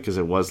power play because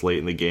it was late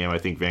in the game. I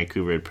think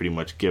Vancouver had pretty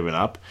much given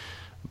up.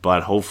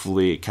 but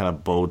hopefully it kind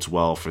of bodes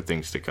well for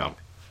things to come.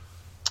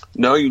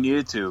 No, you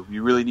needed to.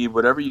 You really need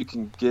whatever you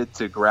can get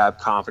to grab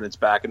confidence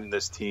back into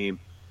this team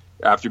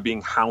after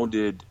being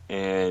hounded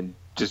and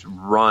just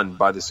run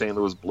by the St.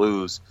 Louis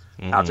Blues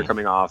after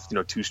coming off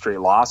 2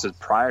 straight losses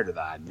prior to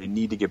that. They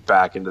need to get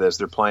back into this.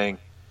 They're playing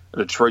a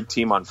Detroit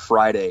team on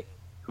Friday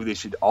who they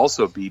should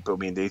also beat, but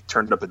they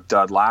turned up a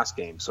dud last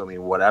game. So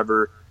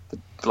whatever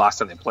the last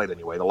time they played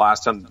anyway, the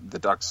last time the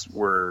Ducks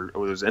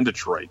was in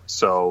Detroit.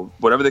 So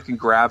whatever they can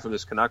grab from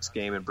this Canucks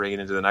game and bring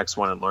it into the next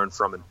one and learn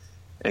from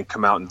and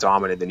come out and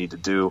dominate, they need to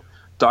do.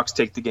 Ducks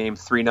take the game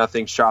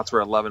 3-0. Shots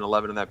were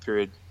 11-11 in that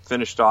period.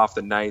 Finished off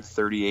the night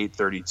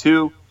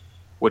 38-32,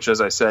 which,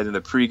 as I said in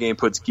the pregame,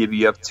 puts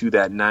Gibby up to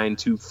that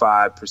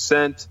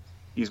 9.25%.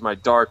 He's my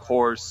dark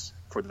horse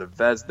for the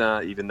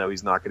Vezina, even though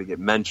he's not going to get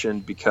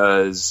mentioned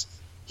because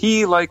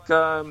he, like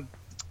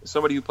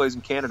somebody who plays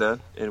in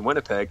Canada, in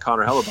Winnipeg,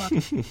 Connor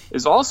Hellebuck,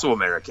 is also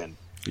American.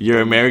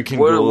 Your American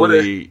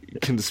goalie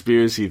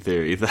conspiracy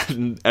theory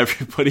that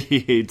everybody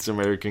hates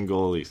American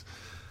goalies.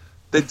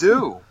 They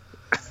do.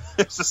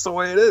 It's just the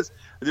way it is.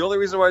 The only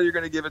reason why you're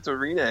going to give it to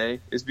Rinne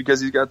is because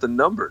he's got the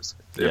numbers.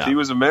 If he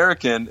was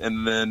American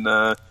and then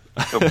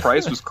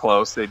Price was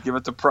close, they'd give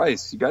it to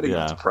Price. You got to give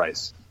it to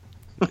Price.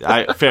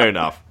 Fair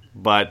enough.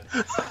 But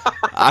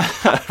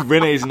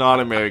Rinne's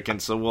not American,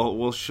 so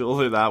we'll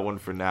shoulder that one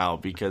for now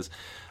because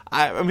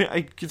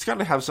it's got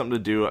to have something to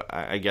do,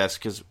 I guess,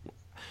 because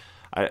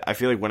I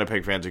feel like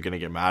Winnipeg fans are going to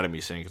get mad at me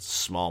saying it's a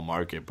small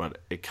market, but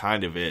it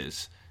kind of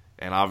is.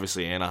 And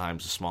obviously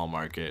Anaheim's a small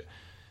market.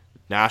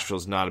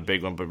 Nashville's not a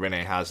big one, but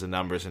Rinne has the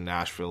numbers, and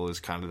Nashville is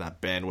kind of that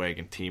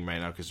bandwagon team right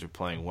now because they're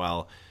playing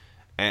well.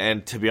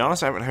 And to be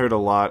honest, I haven't heard a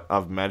lot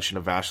of mention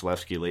of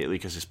Vasilevsky lately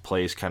because his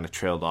plays kind of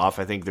trailed off.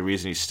 I think the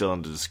reason he's still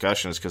in the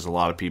discussion is because a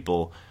lot of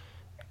people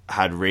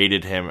had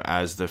rated him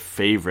as the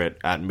favorite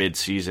at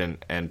midseason,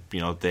 and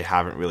they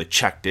haven't really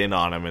checked in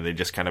on him, and they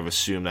just kind of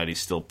assume that he's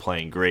still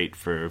playing great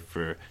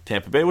for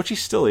Tampa Bay, which he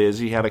still is.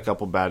 He had a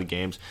couple bad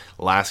games.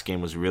 Last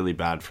game was really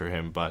bad for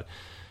him, but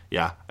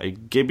yeah,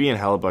 Gibby and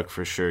Hellebuck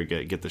for sure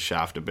get the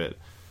shaft a bit.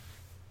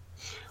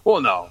 Well,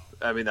 no,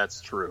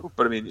 that's true.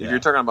 But if you're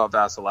talking about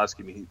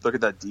Vasilevsky, look at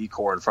that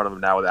D-core in front of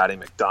him now with Addie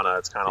McDonough.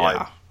 It's kind of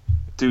like,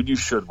 dude, you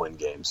should win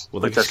games.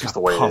 Well, that's just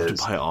the way it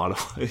is. By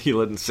Ottawa. He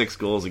let in 6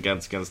 goals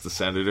against the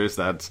Senators.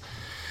 That's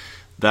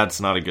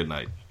not a good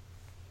night.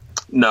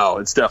 No,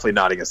 it's definitely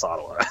not against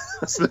Ottawa.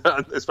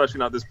 Especially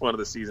not at this point of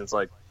the season. It's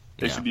like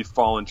they should be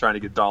falling trying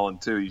to get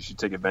Dahlin too. You should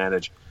take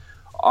advantage.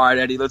 All right,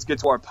 Eddie, let's get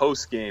to our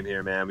post game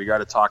here, man. We got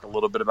to talk a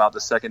little bit about the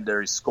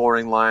secondary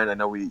scoring line. I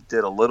know we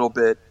did a little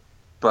bit,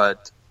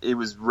 but it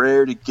was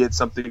rare to get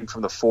something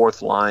from the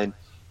fourth line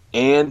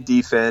and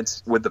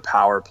defense with the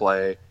power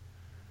play.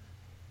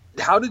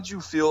 How did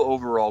you feel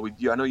overall?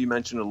 I know you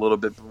mentioned a little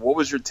bit, but what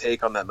was your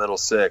take on that middle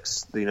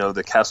six?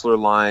 The Kessler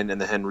line and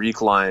the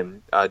Henrique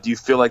line. Do you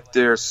feel like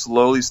they're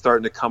slowly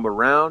starting to come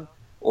around,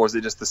 or is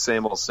it just the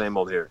same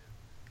old here?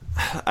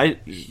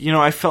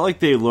 I felt like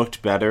they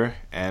looked better,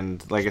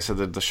 and like I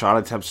said, the shot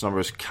attempts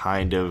numbers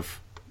kind of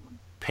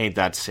paint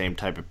that same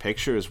type of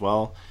picture as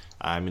well.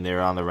 They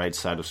were on the right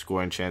side of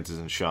scoring chances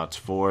and shots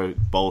for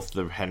both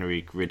the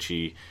Henrique,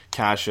 Ritchie,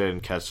 Kasha,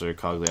 and Kessler,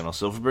 Cogliano,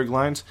 Silfverberg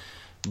lines,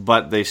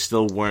 but they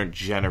still weren't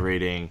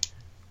generating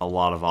a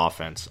lot of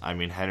offense.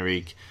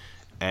 Henrique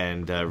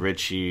and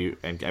Ritchie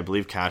and I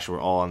believe Kasha were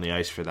all on the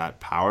ice for that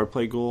power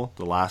play goal,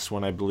 the last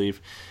one, I believe,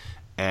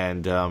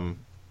 and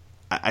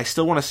I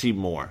still want to see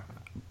more,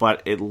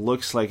 but it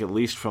looks like, at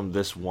least from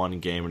this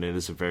one game, and it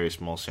is a very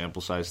small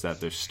sample size,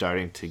 that they're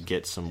starting to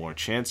get some more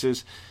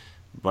chances,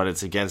 but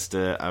it's against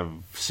a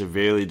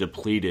severely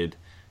depleted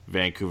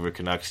Vancouver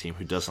Canucks team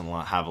who doesn't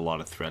have a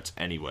lot of threats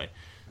anyway.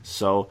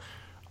 So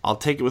I'll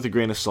take it with a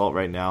grain of salt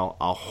right now.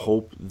 I'll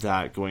hope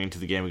that going into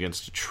the game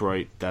against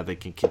Detroit that they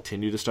can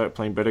continue to start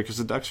playing better because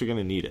the Ducks are going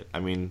to need it.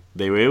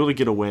 They were able to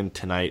get a win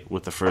tonight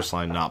with the first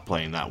line not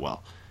playing that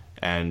well.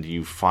 And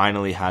you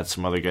finally had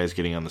some other guys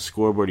getting on the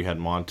scoreboard. You had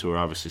Montour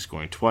obviously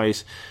scoring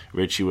twice,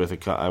 Ritchie with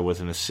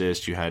an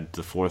assist. You had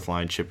the fourth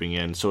line chipping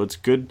in, so it's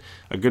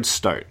a good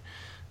start.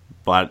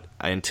 But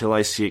until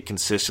I see it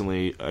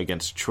consistently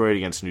against Detroit,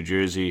 against New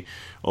Jersey,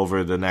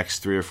 over the next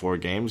 3 or 4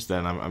 games,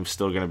 then I'm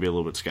still going to be a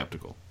little bit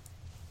skeptical.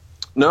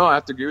 No, I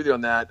have to agree with you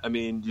on that.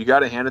 You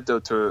got to hand it though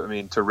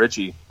to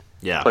Ritchie.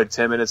 Yeah, played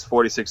 10 minutes,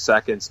 46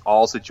 seconds,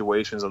 all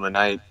situations on the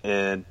night,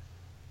 and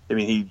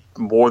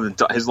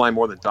his line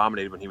more than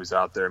dominated when he was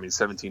out there.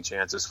 17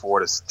 chances, 4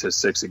 to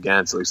 6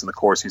 against, at least on the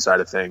Corsi side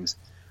of things.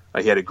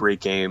 He had a great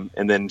game.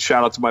 And then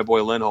shout out to my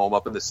boy Lindholm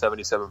up in the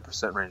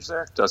 77% range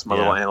there. That's my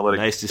little analytic.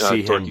 Nice to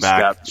see him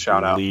back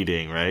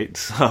leading, right?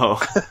 So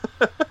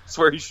that's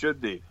where he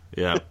should be.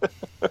 Yeah.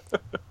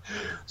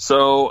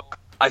 So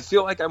I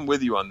feel like I'm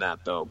with you on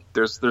that, though.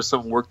 There's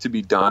some work to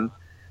be done.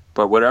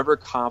 But whatever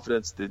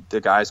confidence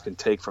the guys can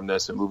take from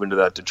this and move into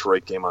that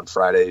Detroit game on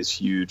Friday is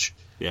huge.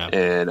 Yeah.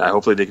 And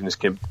hopefully they can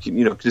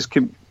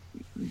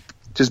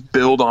just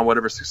build on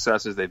whatever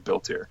successes they've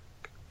built here.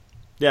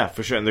 Yeah,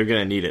 for sure, and they're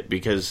going to need it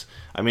because,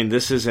 I mean,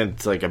 this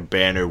isn't like a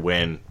banner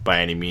win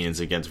by any means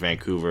against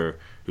Vancouver,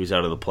 who's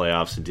out of the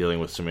playoffs and dealing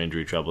with some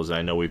injury troubles. And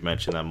I know we've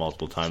mentioned that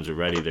multiple times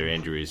already, their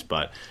injuries,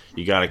 but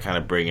you got to kind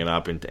of bring it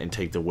up and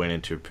take the win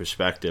into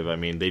perspective. I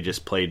mean, they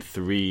just played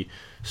 3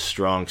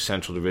 strong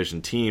Central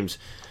Division teams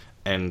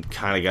and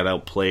kind of got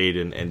outplayed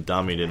and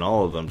dummied in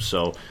all of them.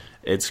 So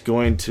it's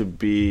going to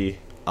be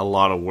a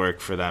lot of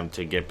work for them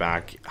to get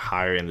back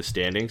higher in the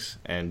standings,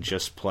 and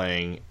just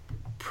playing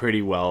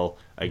pretty well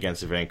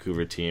against the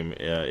Vancouver team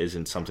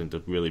isn't something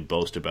to really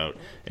boast about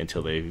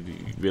until they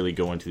really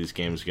go into these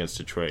games against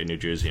Detroit and New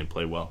Jersey and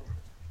play well.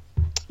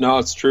 No,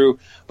 it's true.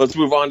 Let's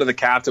move on to the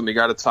captain. We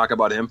got to talk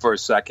about him for a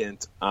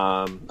second.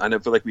 I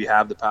feel like we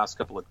have the past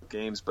couple of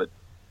games, but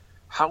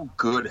how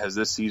good has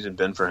this season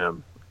been for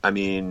him? I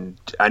mean,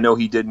 I know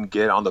he didn't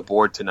get on the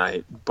board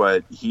tonight,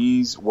 but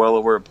he's well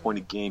over a point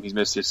a game. He's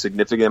missed a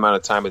significant amount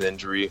of time with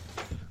injury.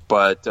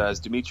 But as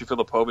Dmitry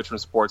Filipovich from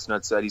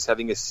Sportsnet said, he's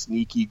having a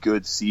sneaky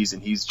good season.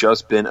 He's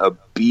just been a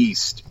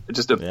beast,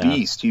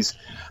 beast.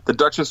 The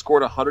Ducks have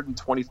scored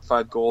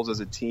 125 goals as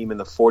a team in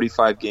the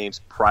 45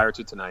 games prior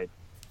to tonight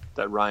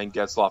that Ryan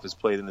Getzlaf has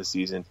played in the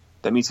season.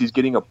 That means he's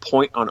getting a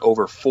point on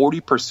over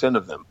 40%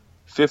 of them,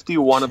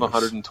 51 of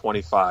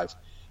 125,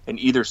 and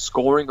either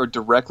scoring or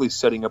directly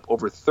setting up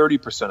over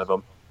 30% of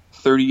them,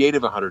 38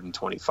 of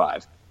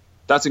 125.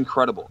 That's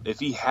incredible. If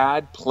he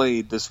had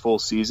played this full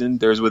season,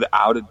 there's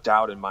without a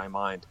doubt in my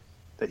mind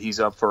that he's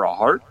up for a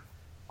Hart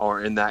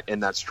or in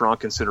that strong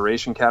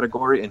consideration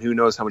category, and who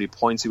knows how many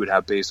points he would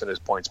have based on his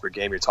points per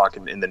game. You're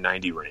talking in the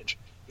 90 range.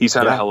 He's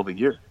had a hell of a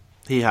year.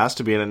 He has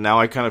to be, and now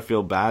I kind of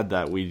feel bad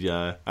that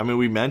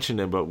we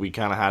mentioned him, but we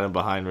kind of had him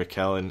behind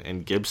Raquel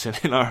and Gibson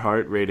in our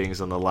Hart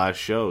ratings on the last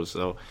show.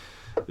 So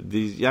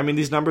these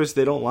numbers,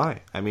 they don't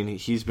lie. I mean,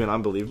 he's been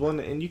unbelievable,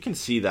 and you can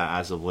see that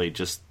as of late,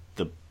 just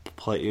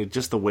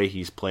the way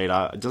he's played.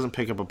 He doesn't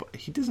pick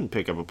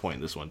up a point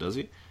in this one, does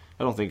he?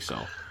 I don't think so.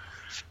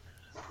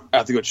 I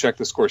have to go check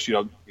the score sheet.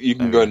 You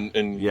can go ahead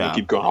and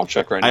keep going. I'll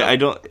check right now. I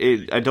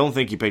don't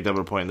think he picked up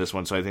a point in this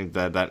one, so I think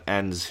that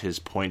ends his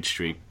point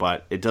streak.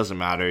 But it doesn't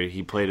matter.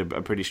 He played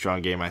a pretty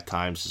strong game at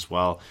times as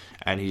well,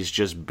 and he's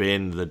just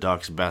been the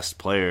Ducks' best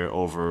player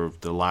over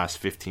the last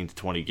 15 to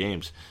 20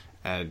 games.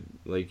 And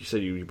like you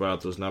said, you brought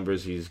out those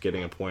numbers. He's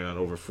getting a point on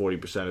over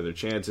 40% of their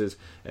chances,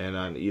 and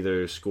on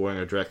either scoring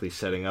or directly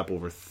setting up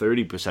over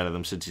 30% of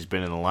them since he's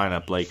been in the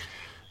lineup. Like,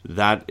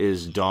 that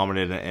is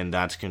dominant, and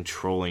that's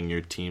controlling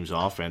your team's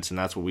offense. And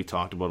that's what we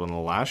talked about on the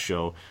last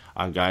show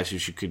on guys who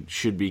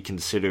should be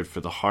considered for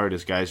the Hart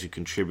as guys who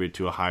contribute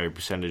to a higher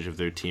percentage of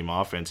their team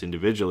offense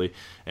individually.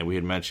 And we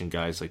had mentioned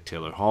guys like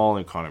Taylor Hall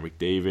and Connor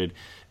McDavid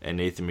and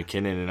Nathan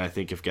MacKinnon. And I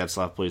think if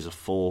Getzlaf plays a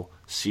full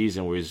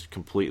season where he's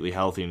completely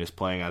healthy and is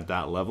playing at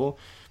that level,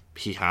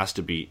 he has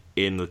to be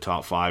in the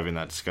top 5 in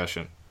that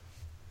discussion.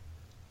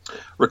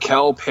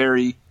 Raquel,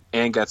 Perry,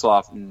 and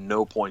Getzlaf,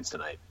 no points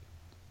tonight.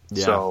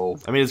 Yeah. So,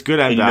 I mean, it's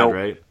good and bad,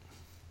 right?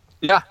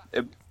 Yeah.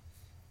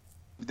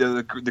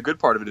 The good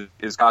part of it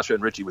is Kasha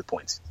and Richie with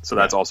points, so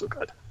that's also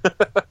good.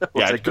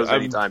 We'll take those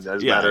anytime.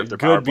 Doesn't matter if they're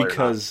good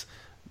because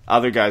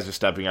other guys are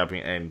stepping up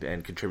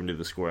and contributing to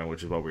the scoring,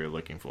 which is what we were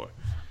looking for.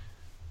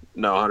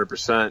 No,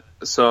 100%.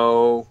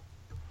 So,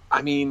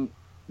 I mean,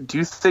 do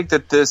you think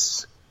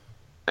that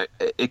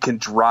it can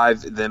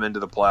drive them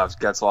into the playoffs?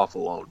 Getzlaf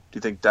alone. Do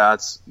you think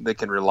they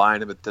can rely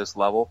on him at this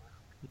level?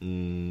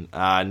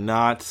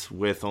 Not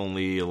with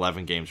only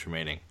 11 games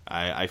remaining.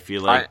 I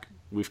feel like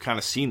we've kind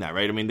of seen that,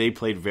 right? I mean, they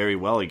played very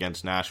well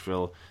against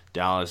Nashville,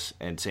 Dallas,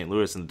 and St.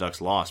 Louis, and the Ducks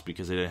lost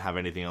because they didn't have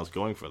anything else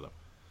going for them.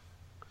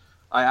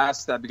 I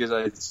asked that because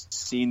I had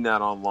seen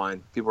that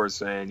online. People were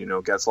saying,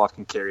 Getzlaf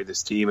can carry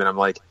this team, and I'm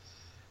like,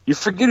 you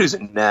forget who's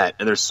in net,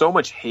 and there's so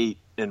much hate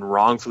and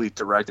wrongfully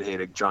directed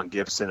hate at John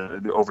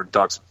Gibson over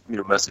Ducks,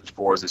 message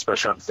boards,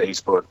 especially on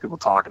Facebook. People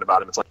talking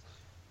about him. It's like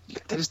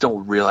they just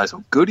don't realize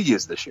how good he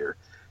is this year.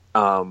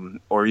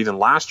 Or even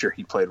last year,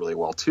 he played really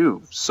well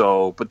too.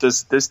 So, but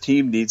this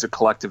team needs a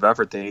collective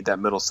effort. They need that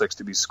middle 6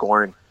 to be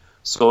scoring.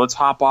 So let's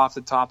hop off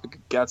the topic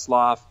of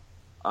Getzlaf.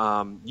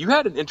 You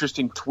had an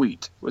interesting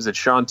tweet. Was it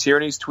Sean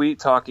Tierney's tweet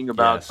talking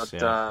about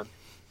the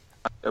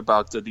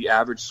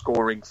average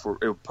scoring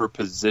per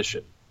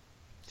position?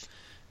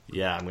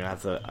 Yeah, I'm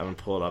gonna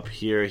pull it up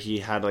here. He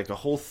had like a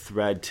whole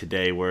thread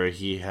today where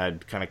he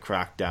had kind of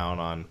cracked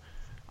down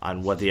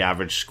on what the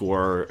average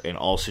score in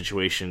all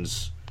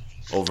situations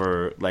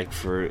over, like,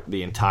 for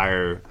the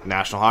entire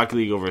National Hockey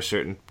League over a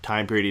certain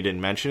time period. He didn't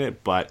mention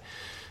it, but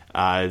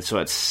so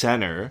at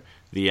center,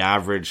 the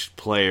average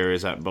player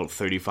is at about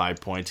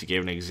 35 points. He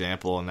gave an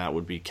example, and that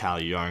would be Cal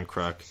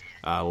Yarncrux.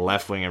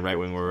 Left wing and right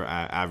wing were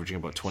averaging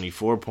about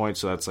 24 points,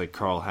 so that's like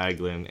Carl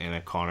Hagelin and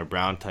a Connor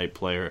Brown type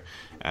player.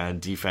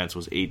 And defense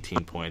was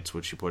 18 points,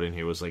 which he put in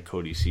here was like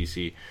Cody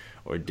Ceci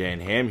or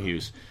Dan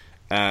Hamhuis.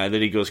 Then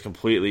he goes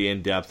completely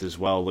in depth as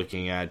well,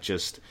 looking at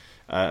just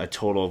a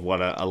total of what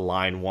a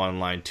line 1,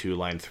 line 2,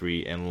 line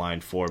 3, and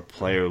line 4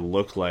 player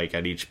look like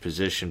at each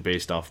position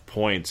based off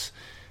points.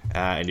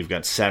 And you've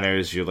got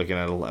centers. You're looking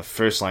at a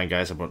first-line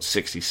guys about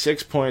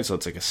 66 points. So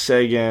it's like a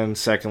Seguin.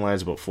 Second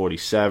line's about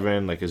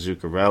 47, like a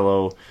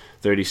Zuccarello.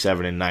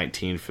 37 and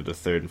 19 for the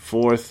third and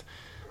fourth.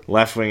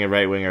 Left wing and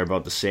right wing are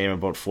about the same,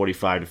 about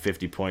 45 to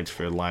 50 points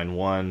for line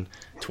 1,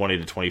 20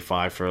 to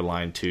 25 for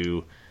line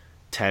 2,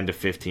 10 to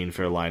 15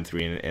 for line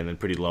 3, and then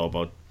pretty low,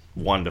 about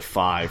 1 to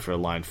 5 for a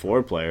line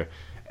 4 player.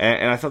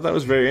 And I thought that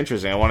was very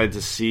interesting. I wanted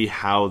to see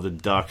how the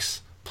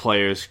Ducks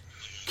players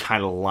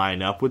kind of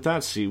line up with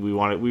that. See, we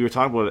were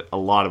talking about a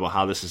lot about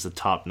how this is the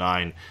top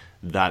 9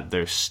 that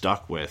they're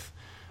stuck with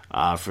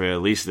for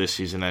at least this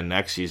season and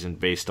next season,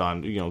 based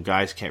on,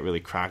 guys can't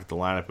really crack the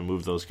lineup and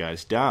move those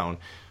guys down.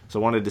 So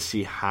I wanted to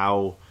see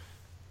how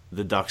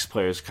the Ducks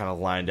players kind of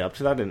lined up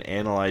to that and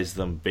analyze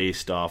them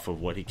based off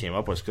of what he came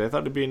up with, because I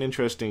thought it'd be an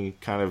interesting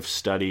kind of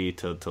study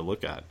to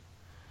look at.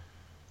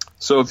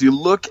 So if you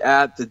look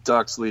at the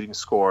Ducks' leading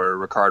scorer,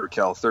 Rickard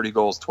Rakell, 30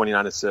 goals,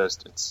 29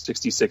 assists, in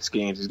 66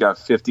 games. He's got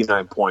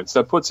 59 points.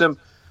 That puts him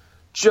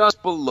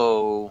just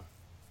below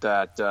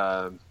that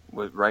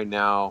right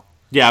now.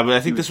 Yeah, but I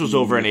think this was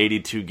over an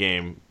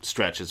 82-game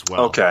stretch as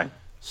well. Okay.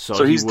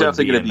 So he's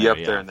definitely going to be up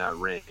yeah. there in that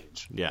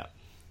range. Yeah.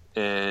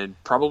 And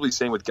probably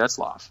same with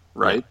Getzlaf,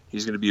 right? Yeah.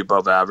 He's going to be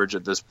above average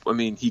at this. I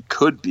mean, he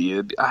could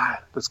be.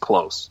 That's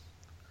close.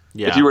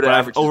 Yeah, if you were to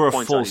average over his a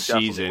points full out,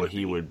 season,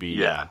 he would be.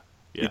 Yeah.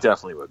 He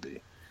definitely would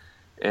be.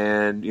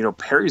 And,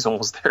 Perry's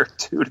almost there,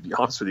 too, to be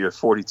honest with you, at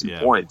 42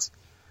 points.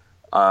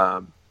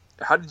 How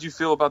did you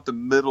feel about the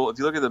middle? If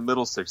you look at the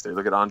middle six there,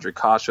 look at Andre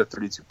Kasha,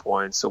 32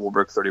 points,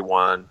 Silverberg,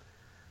 31,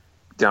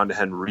 down to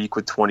Henrique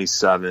with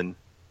 27.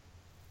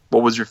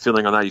 What was your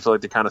feeling on that? You feel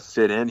like they kind of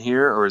fit in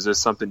here, or is there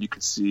something you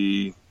could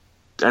see?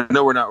 I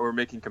know we're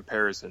making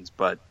comparisons,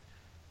 but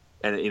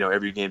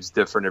every game's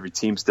different, every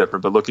team's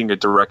different, but looking at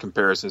direct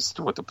comparisons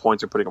to what the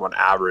points are putting up on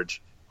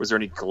average, was there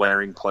any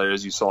glaring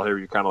players you saw here where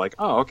you're kind of like,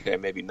 oh, okay,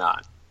 maybe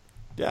not?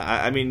 Yeah,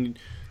 I mean,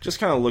 just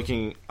kind of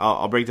looking,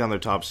 I'll break down their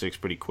top 6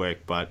 pretty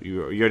quick, but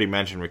you already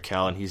mentioned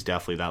Rakell, and he's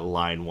definitely that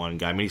line 1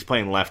 guy. I mean, he's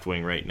playing left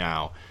wing right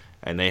now,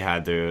 and they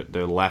had their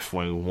left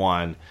wing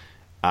 1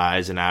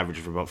 as an average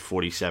of about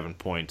 47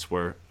 points,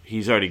 where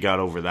he's already got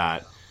over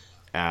that,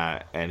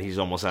 and he's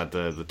almost at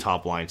the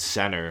top line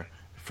center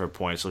for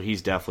points, so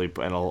he's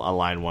definitely a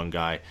line 1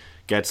 guy.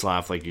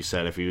 Getzlaf, like you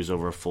said, if he was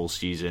over a full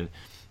season,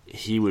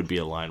 he would be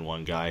a line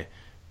 1 guy.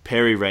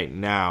 Perry right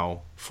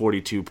now,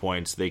 42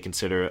 points. They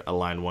consider a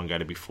line 1 guy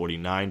to be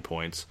 49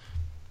 points.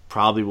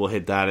 Probably will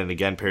hit that, and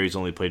again, Perry's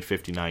only played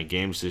 59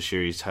 games this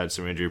year. He's had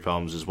some injury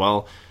problems as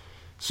well.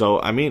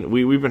 So, I mean,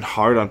 we've been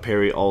hard on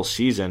Perry all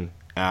season,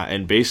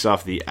 and based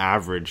off the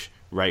average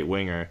right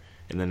winger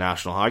in the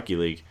National Hockey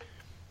League,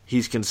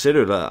 he's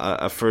considered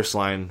a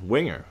first-line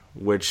winger,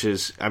 which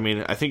is, I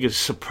mean, I think it's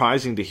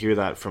surprising to hear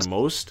that from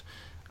most.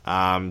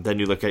 Then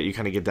you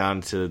kind of get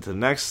down to the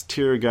next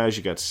tier of guys.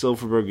 You got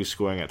Silverberg, who's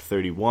scoring at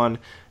 31.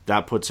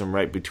 That puts him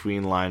right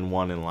between line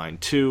 1 and line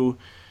 2.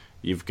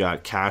 You've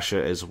got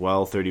Kasha as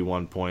well,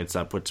 31 points.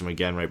 That puts him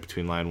again right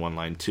between line 1 and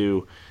line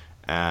 2.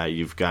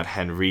 You've got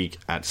Henrique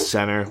at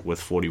center with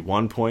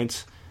 41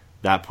 points.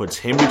 That puts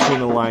him between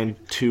the line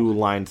 2,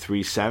 line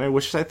 3 center,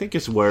 which I think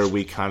is where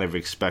we kind of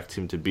expect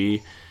him to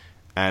be.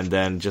 And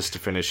then just to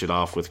finish it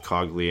off with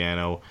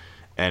Cogliano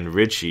and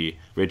Ritchie.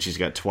 Ritchie's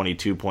got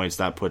 22 points.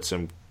 That puts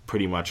him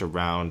pretty much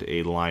around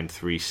a line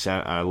 3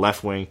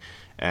 left wing,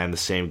 and the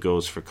same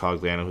goes for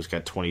Cogliano, who's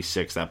got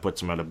 26. That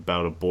puts him at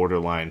about a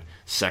borderline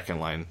second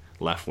line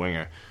left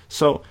winger.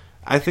 So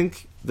I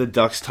think the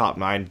Ducks' top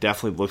 9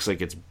 definitely looks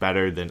like it's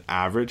better than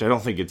average. I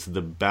don't think it's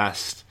the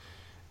best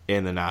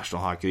in the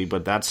National Hockey League,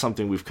 but that's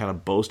something we've kind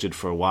of boasted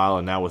for a while,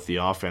 and now with the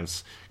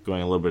offense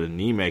going a little bit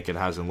anemic, it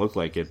hasn't looked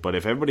like it. But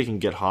if everybody can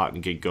get hot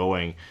and get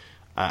going,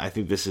 I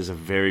think this is a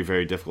very,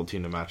 very difficult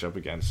team to match up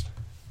against.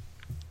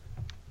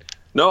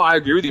 No, I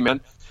agree with you, man.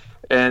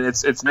 And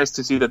it's nice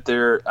to see that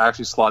they're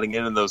actually slotting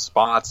in those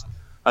spots.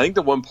 I think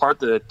the one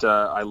part that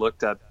I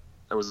looked at,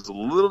 I was a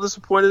little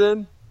disappointed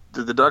in,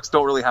 the Ducks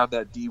don't really have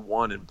that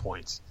D1 in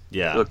points.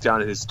 Yeah. You look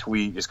down at his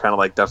tweet, it's kind of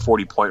like that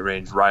 40-point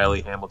range, Riley,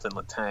 Hamilton,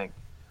 Letang.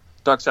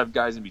 Ducks have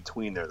guys in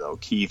between there, though.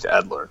 Keith,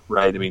 Edler,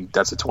 right? I mean,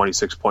 that's a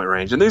 26-point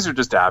range. And these are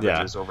just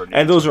averages over.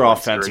 And those are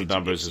offensive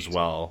numbers as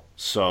well.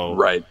 So,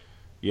 right.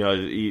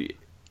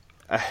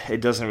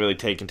 It doesn't really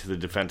take into the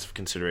defensive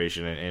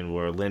consideration, and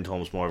where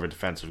Lindholm's more of a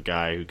defensive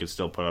guy who could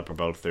still put up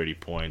about 30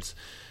 points.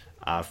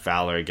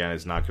 Fowler, again,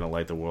 is not going to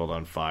light the world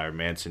on fire.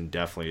 Manson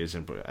definitely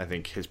isn't, but I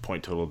think his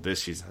point total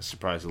this season has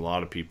surprised a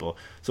lot of people.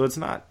 So it's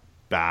not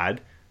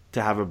bad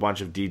to have a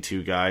bunch of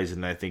D2 guys,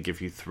 and I think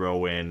if you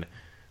throw in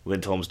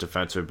Lindholm's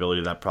defensive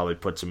ability, that probably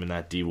puts him in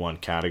that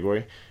D1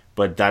 category.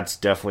 But that's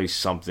definitely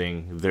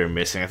something they're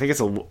missing. I think it's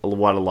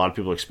what a lot of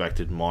people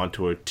expected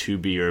Montour to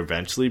be or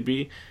eventually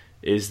be,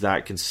 is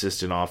that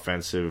consistent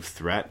offensive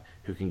threat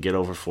who can get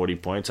over 40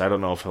 points. I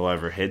don't know if he'll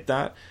ever hit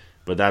that,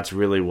 but that's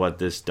really what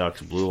this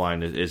Ducks blue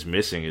line is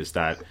missing, is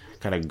that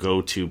kind of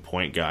go-to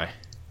point guy.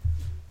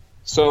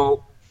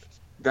 So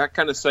that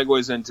kind of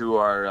segues into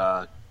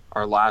our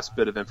last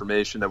bit of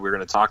information that we're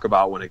going to talk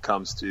about when it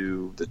comes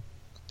to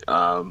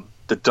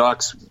the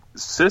Ducks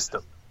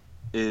system.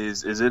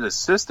 is it a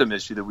system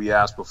issue that we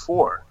asked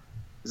before?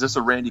 Is this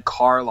a Randy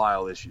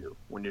Carlyle issue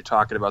when you're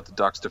talking about the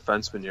Ducks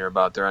defensemen here,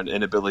 about their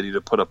inability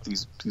to put up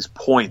these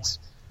points?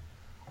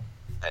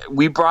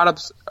 We brought up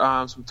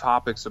some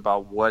topics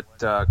about what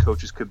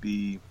coaches could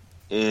be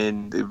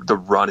in the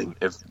running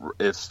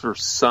if for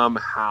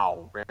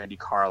somehow Randy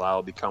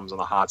Carlyle becomes on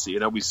the hot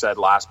seat. We said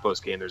last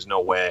post game there's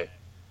no way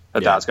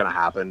that's going to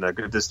happen.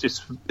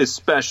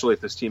 Especially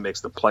if this team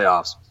makes the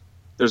playoffs,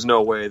 there's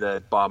no way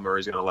that Bob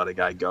Murray's going to let a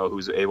guy go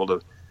who's able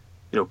to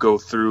go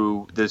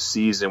through this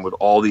season with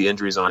all the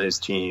injuries on his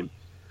team.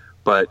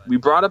 But we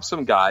brought up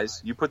some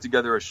guys. You put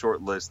together a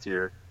short list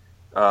here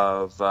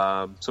of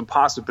some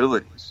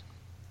possibilities.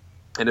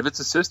 And if it's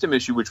a system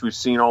issue, which we've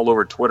seen all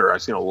over Twitter,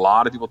 I've seen a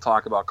lot of people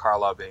talk about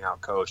Carlisle being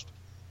outcoached,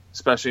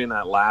 especially in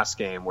that last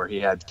game where he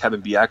had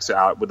Kevin Bieksa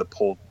out with the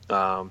pole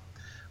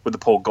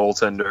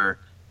goaltender,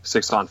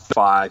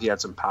 6-on-5. He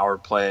had some power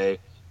play.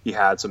 He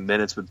had some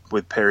minutes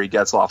with Perry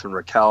Getzlaf and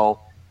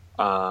Raquel.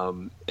 Are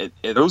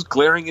those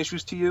glaring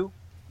issues to you?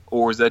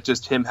 Or is that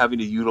just him having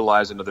to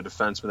utilize another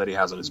defenseman that he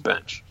has on his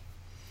bench?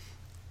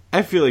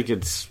 I feel like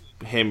it's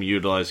him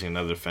utilizing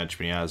another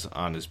defenseman he has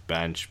on his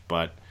bench,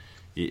 but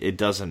it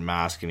doesn't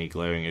mask any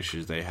glaring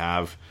issues they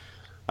have.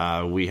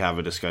 We have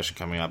a discussion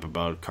coming up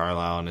about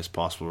Carlisle and his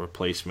possible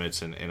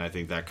replacements, and I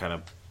think that kind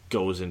of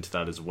goes into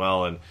that as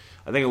well. And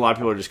I think a lot of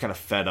people are just kind of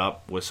fed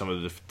up with some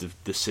of the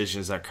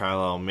decisions that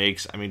Carlisle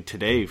makes. I mean,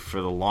 today, for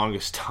the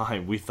longest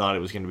time, we thought it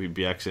was going to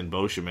be Bieksa and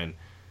Beauchemin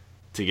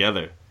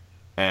together.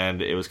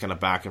 And it was kind of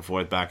back and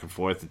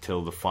forth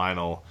until the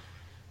final,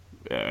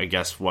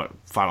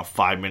 final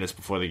 5 minutes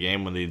before the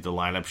game when the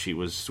lineup sheet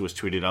was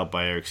tweeted out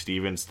by Eric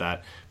Stevens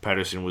that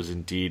Pettersson was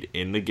indeed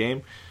in the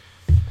game.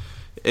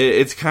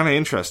 It's kind of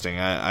interesting.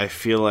 I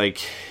feel like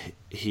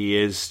he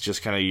is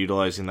just kind of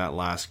utilizing that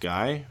last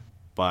guy,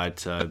 but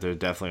there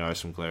definitely are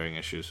some glaring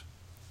issues.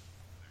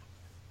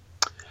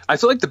 I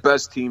feel like the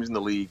best teams in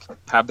the league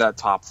have that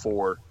top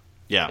four.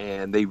 Yeah.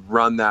 And they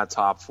run that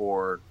top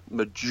four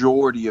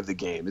majority of the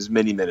game, as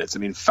many minutes. I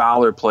mean,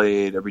 Fowler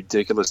played a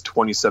ridiculous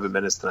 27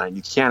 minutes tonight. And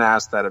you can't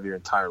ask that of your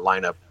entire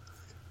lineup.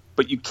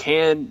 But you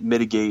can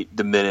mitigate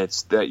the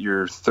minutes that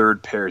your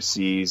third pair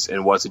sees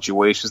and what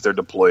situations they're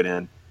deployed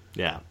in.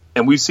 Yeah.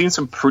 And we've seen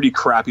some pretty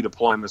crappy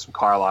deployments from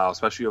Carlisle,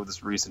 especially over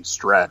this recent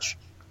stretch.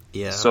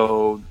 Yeah.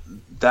 So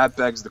that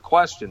begs the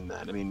question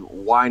then. I mean,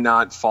 why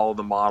not follow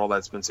the model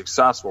that's been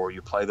successful where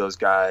you play those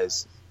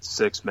guys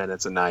 6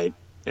 minutes a night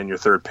in your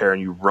third pair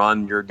and you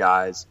run your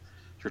guys,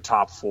 your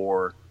top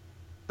four,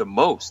 the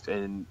most?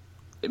 And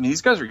I mean,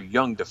 these guys are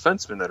young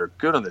defensemen that are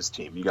good on this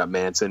team. You got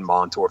Manson,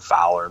 Montour,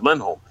 Fowler, and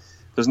Lindholm.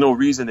 There's no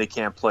reason they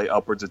can't play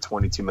upwards of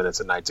 22 minutes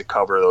a night to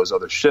cover those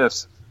other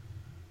shifts.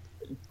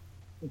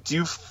 Do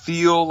you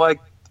feel like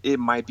it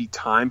might be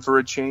time for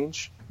a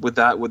change with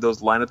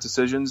those lineup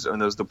decisions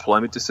and those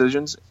deployment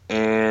decisions?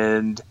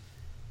 And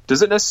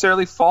does it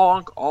necessarily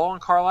fall all on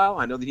Carlisle?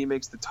 I know that he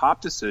makes the top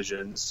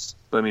decisions,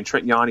 but I mean,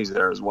 Trent Yanni's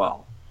there as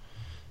well.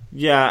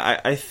 Yeah,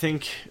 I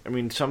think,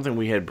 something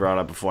we had brought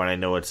up before, and I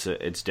know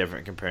it's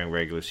different comparing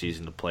regular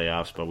season to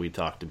playoffs, but we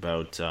talked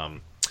about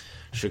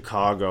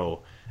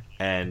Chicago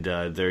and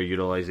their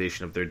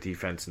utilization of their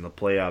defense in the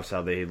playoffs,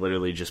 how they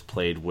literally just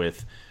played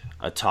with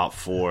a top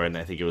four, and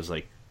I think it was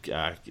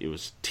it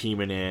was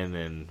Timonen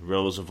and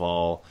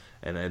Roosevelt,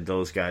 and then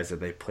those guys that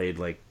they played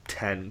like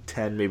 10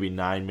 maybe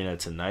 9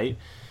 minutes a night.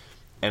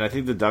 And I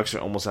think the Ducks are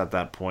almost at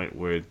that point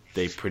where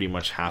they pretty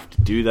much have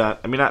to do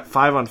that. I mean, at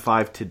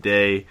 5-on-5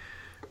 today,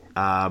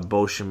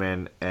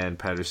 Beauchemin and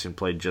Pettersson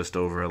played just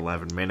over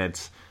 11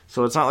 minutes.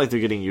 So it's not like they're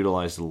getting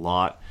utilized a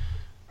lot.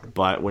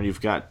 But when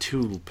you've got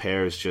two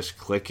pairs just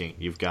clicking,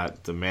 you've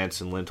got the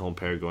Manson-Lindholm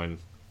pair going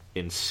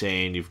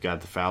insane. You've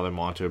got the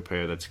Fowler-Montour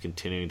pair that's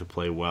continuing to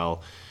play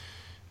well.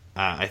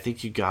 I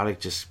think you got to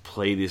just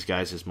play these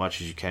guys as much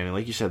as you can. And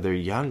like you said, they're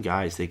young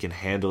guys. They can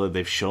handle it.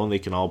 They've shown they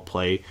can all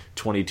play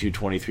 22,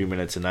 23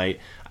 minutes a night.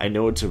 I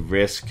know it's a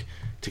risk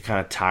to kind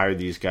of tire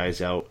these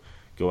guys out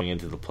going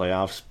into the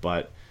playoffs.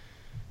 But,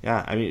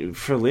 yeah, I mean,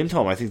 for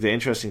Lindholm, I think the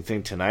interesting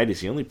thing tonight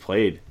is he only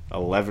played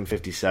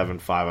 11:57,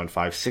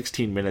 5-on-5,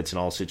 16 minutes in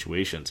all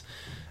situations.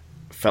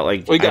 Felt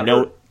like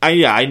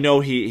I know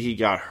he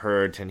got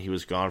hurt and he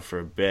was gone for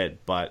a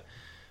bit, but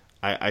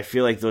I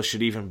feel like those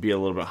should even be a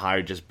little bit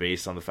higher just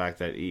based on the fact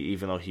that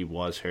even though he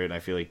was hurt, I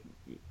feel like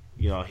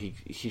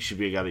he should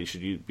be a guy that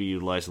should be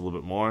utilized a little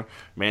bit more.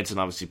 Manson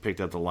obviously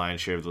picked up the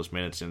lion's share of those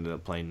minutes and ended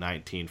up playing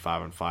 19,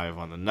 5-on-5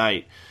 on the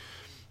night.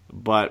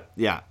 But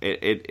yeah,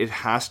 it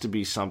has to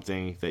be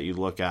something that you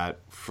look at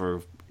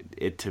for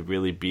it to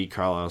really be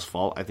Carlisle's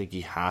fault. I think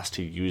he has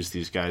to use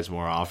these guys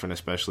more often,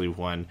 especially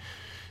when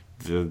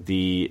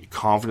the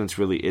confidence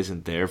really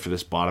isn't there for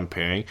this bottom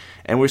pairing.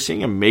 And we're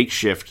seeing a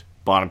makeshift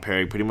bottom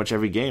pairing pretty much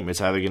every game.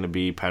 It's either going to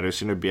be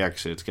Pettersson or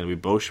Bieksa. It's going to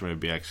be Beauchemin or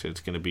Bieksa. It's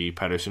going to be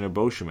Pettersson or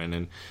Beauchemin.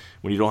 And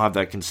when you don't have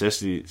that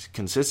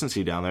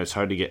consistency down there, it's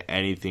hard to get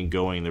anything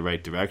going in the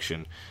right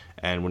direction.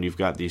 And when you've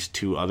got these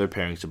two other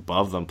pairings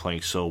above them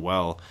playing so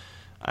well,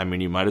 I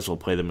mean, you might as well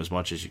play them as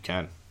much as you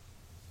can.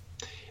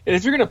 And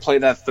if you're going to play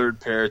that third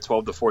pair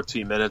 12 to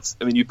 14 minutes,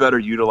 I mean, you better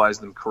utilize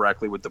them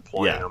correctly with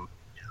deploying them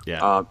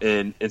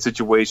in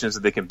situations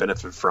that they can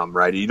benefit from,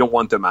 right? You don't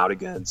want them out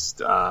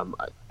against,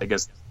 I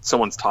guess,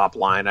 someone's top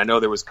line. I know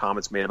there was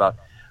comments made about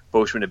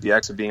Boschman and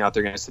Bieksa being out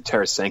there against the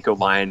Tarasenko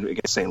line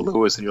against St.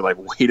 Louis, and you're like,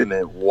 wait a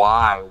minute,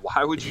 why?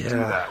 Why would you do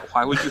that?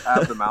 Why would you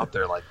have them out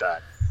there like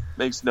that?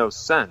 Makes no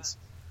sense.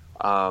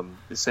 The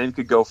same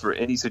could go for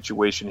any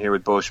situation here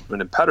with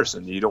Boschman and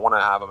Pettersson. You don't want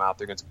to have them out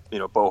there against,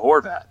 Bo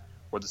Horvat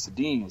or the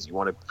Sedins. You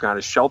want to kind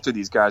of shelter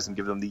these guys and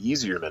give them the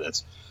easier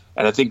minutes.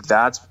 And I think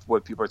that's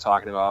what people are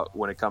talking about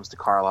when it comes to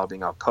Carlisle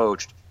being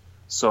outcoached.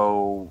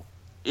 So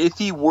if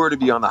he were to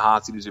be on the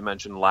hot seat, as you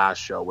mentioned last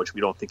show, which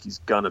we don't think he's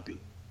going to be,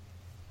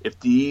 if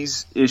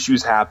these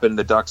issues happen,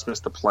 the Ducks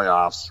miss the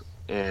playoffs,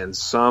 and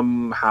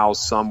somehow,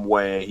 some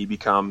way, he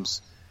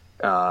becomes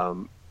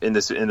in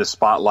the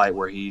spotlight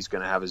where he's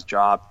going to have his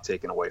job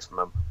taken away from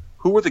him,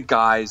 who are the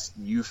guys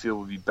you feel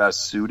would be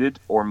best suited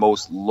or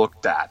most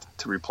looked at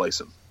to replace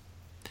him?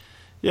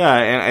 Yeah,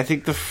 and I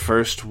think the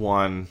first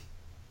one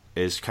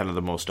is kind of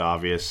the most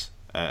obvious.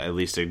 At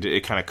least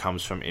it kind of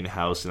comes from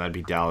in-house, and that'd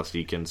be Dallas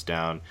Eakins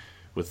down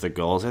with the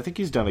Gulls. I think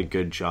he's done a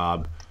good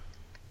job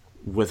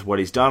with what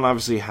he's done.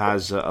 Obviously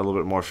has a little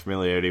bit more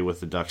familiarity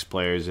with the Ducks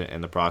players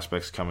and the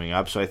prospects coming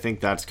up, so I think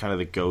that's kind of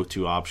the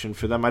go-to option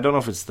for them. I don't know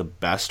if it's the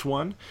best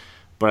one,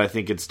 but I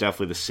think it's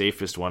definitely the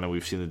safest one, and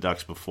we've seen the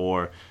Ducks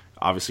before.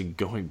 Obviously,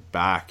 going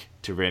back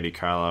to Randy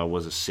Carlisle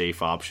was a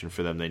safe option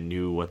for them. They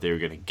knew what they were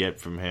going to get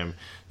from him.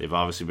 They've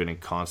obviously been in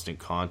constant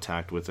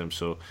contact with him,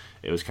 so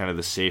it was kind of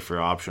the safer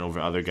option over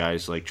other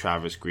guys like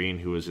Travis Green,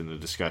 who was in the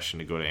discussion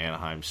to go to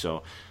Anaheim.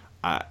 So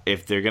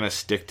if they're going to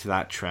stick to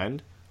that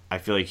trend, I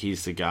feel like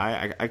he's the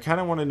guy. I kind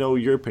of want to know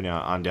your opinion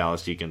on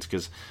Dallas Eakins,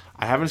 because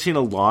I haven't seen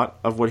a lot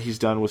of what he's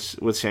done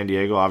with San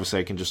Diego.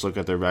 Obviously, I can just look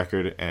at their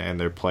record and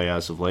their play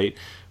as of late.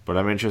 But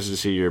I'm interested to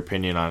see your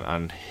opinion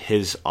on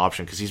his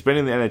option, because he's been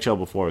in the NHL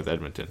before with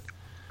Edmonton.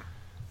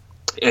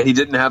 And he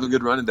didn't have a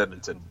good run in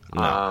Edmonton.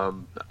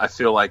 No. I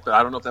feel like, but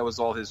I don't know if that was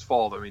all his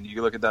fault. I mean,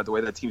 you look at that, the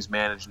way that team's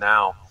managed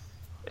now,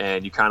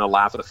 and you kind of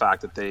laugh at the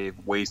fact that they've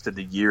wasted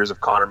the years of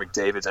Connor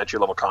McDavid's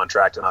entry-level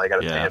contract, and now they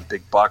got to pay him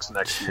big bucks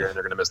next year, and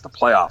they're going to miss the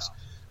playoffs.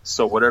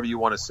 So whatever you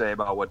want to say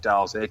about what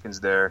Dallas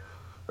Eakins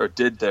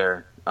did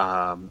there,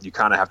 you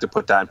kind of have to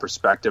put that in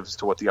perspective as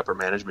to what the upper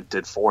management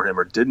did for him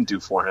or didn't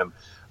do for him.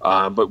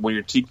 But when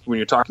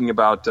you're talking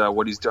about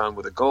what he's done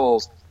with the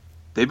Gulls,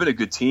 they've been a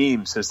good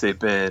team since they've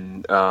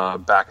been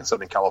back in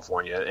Southern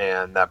California,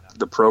 and that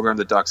the program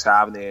the Ducks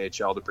have in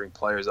the AHL to bring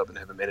players up and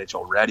have them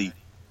NHL ready,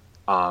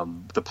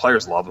 the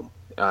players love him.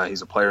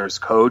 He's a player's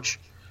coach,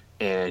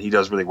 and he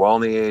does really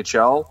well in the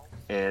AHL,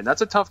 and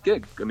that's a tough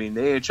gig. I mean,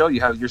 the AHL,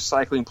 you're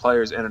cycling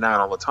players in and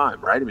out all the time,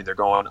 right? I mean, they're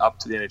going up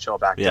to the NHL,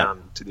 back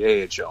down to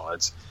the AHL.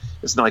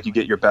 It's not like you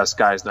get your best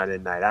guys night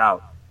in, night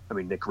out. I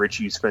mean, Nick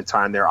Ritchie spent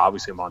time there.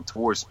 Obviously,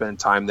 Montour spent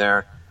time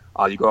there.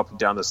 You go up and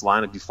down this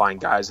lineup, you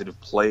find guys that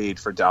have played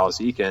for Dallas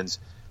Eakins,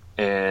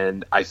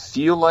 and I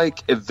feel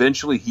like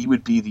eventually he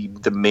would be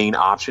the main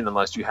option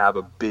unless you have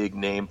a big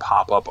name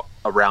pop up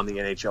around the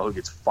NHL who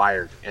gets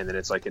fired, and then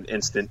it's like an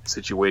instant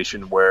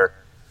situation where,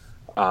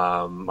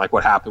 like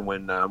what happened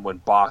when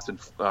Boston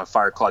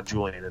fired Claude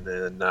Julien,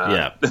 and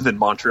then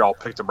Montreal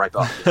picked him right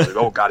up. Like,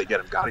 oh, gotta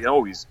get him.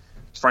 Oh, he's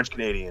French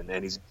Canadian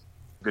and he's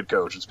a good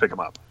coach. Let's pick him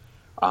up.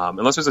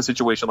 Unless there's a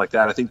situation like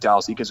that, I think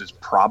Dallas Eakins is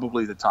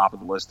probably the top of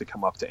the list to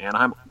come up to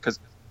Anaheim, because,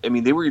 I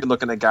mean, they were even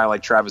looking at a guy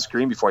like Travis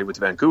Green before he went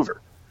to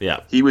Vancouver.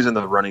 Yeah, he was in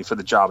the running for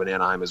the job in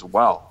Anaheim as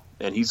well,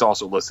 and he's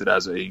also listed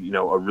as a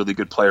really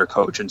good player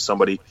coach and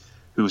somebody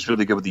who's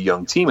really good with the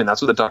young team, and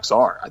that's what the Ducks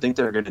are. I think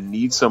they're going to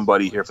need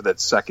somebody here for that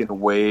second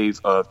wave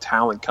of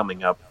talent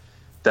coming up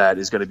that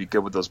is going to be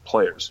good with those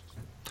players.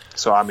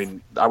 So, I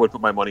mean, I would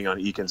put my money on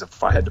Eakins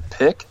if I had to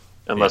pick,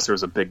 unless there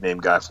was a big name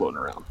guy floating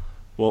around.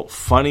 Well,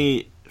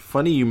 funny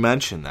you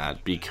mention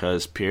that,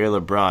 because Pierre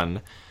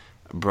LeBrun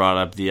brought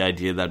up the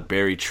idea that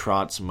Barry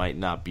Trotz might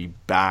not be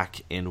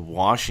back in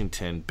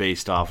Washington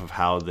based off of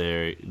how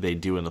they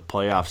do in the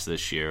playoffs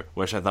this year,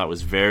 which I thought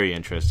was very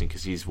interesting,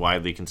 because he's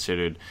widely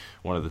considered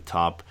one of the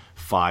top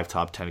 5,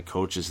 top 10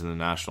 coaches in the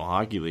National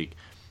Hockey League.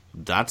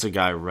 That's a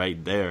guy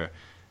right there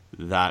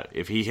that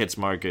if he hits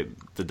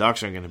market, the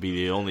Ducks aren't going to be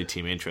the only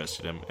team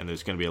interested in him, and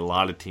there's going to be a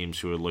lot of teams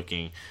who are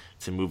looking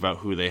to move out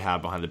who they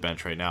have behind the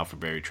bench right now for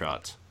Barry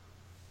Trotz.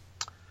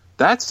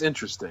 That's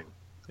interesting.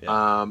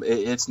 Yeah.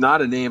 It's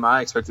not a name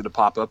I expected to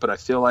pop up, but I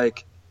feel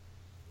like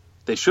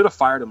they should have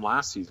fired him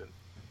last season.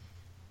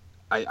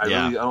 I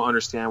really don't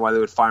understand why they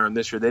would fire him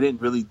this year. They didn't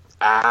really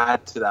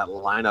add to that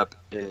lineup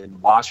in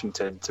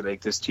Washington to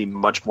make this team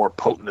much more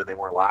potent than they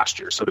were last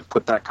year. So to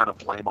put that kind of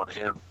blame on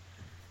him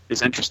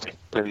is interesting.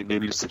 I mean,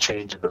 maybe just a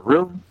change in the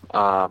room.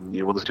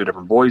 We'll listen to a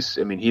different voice.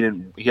 I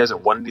mean, he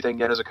hasn't won anything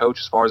yet as a coach,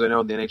 as far as I know,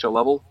 at the NHL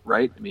level,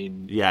 right? I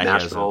mean,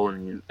 Nashville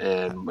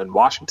and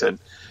Washington.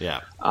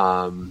 Yeah.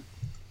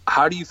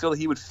 How do you feel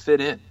he would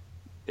fit in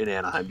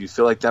Anaheim? Do you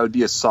feel like that would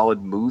be a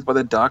solid move by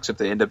the Ducks if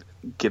they end up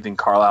giving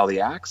Carlisle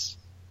the axe?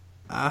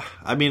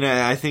 I mean,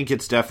 I think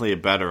it's definitely a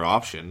better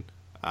option.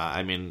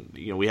 I mean,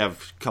 we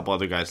have a couple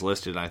other guys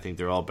listed, and I think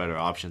they're all better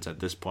options at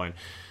this point.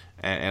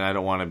 And I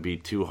don't want to be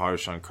too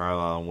harsh on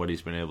Carlisle and what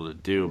he's been able to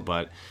do,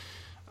 but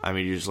I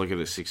mean, you just look at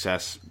the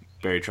success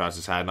Barry Trotz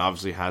has had, and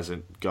obviously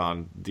hasn't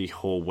gone the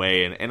whole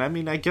way. And I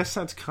mean, I guess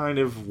that's kind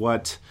of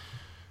what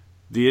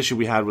the issue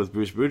we had with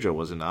Bruce Boudreau,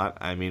 was it not?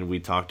 I mean, we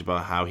talked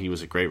about how he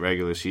was a great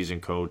regular season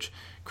coach,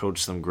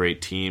 coached some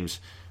great teams,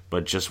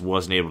 but just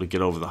wasn't able to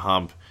get over the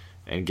hump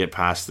and get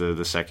past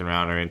the second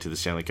round or into the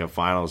Stanley Cup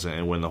Finals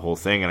and win the whole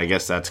thing. And I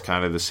guess that's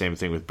kind of the same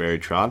thing with Barry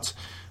Trotz.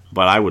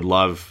 But I would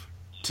love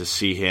to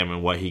see him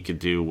and what he could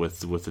do with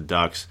the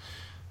Ducks.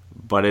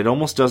 But it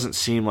almost doesn't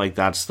seem like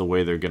that's the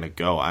way they're going to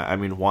go. I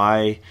mean,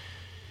 why?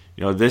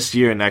 This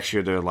year and next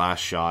year, their last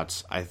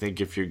shots. I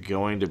think if you're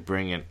going to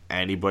bring in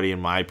anybody,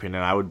 in my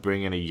opinion, I would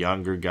bring in a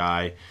younger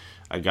guy,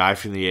 a guy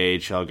from the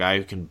AHL, a guy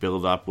who can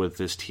build up with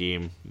this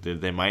team.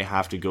 They might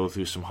have to go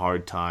through some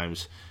hard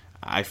times.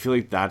 I feel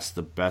like that's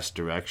the best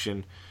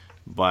direction.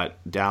 But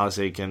Dallas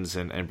Eakins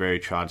and Barry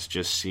Trotz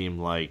just seem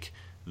like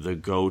the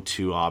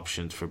go-to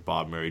options for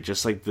Bob Murray.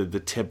 Just like the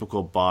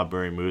typical Bob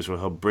Murray moves, where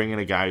he'll bring in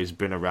a guy who's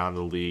been around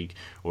the league,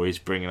 or he's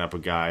bringing up a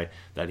guy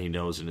that he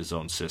knows in his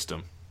own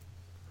system.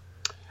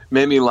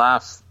 Made me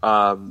laugh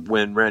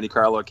when Randy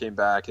Carlisle came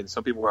back, and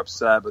some people were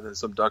upset, but then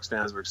some Ducks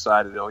fans were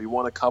excited. He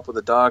won a cup with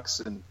the Ducks,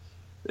 and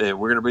we're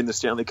going to bring the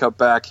Stanley Cup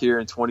back here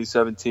in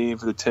 2017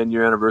 for the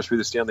 10-year anniversary of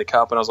the Stanley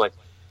Cup. And I was like,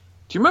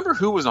 do you remember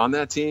who was on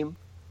that team?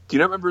 Do you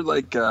not remember,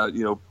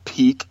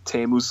 peak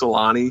Teemu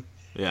Selanne?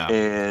 Yeah.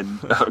 And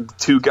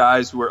two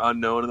guys who were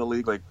unknown in the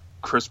league, like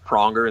Chris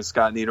Pronger and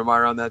Scott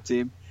Niedermayer on that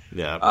team.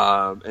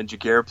 Yeah. And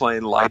Jaguar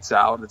playing lights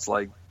out. And it's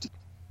like,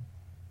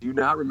 do you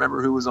not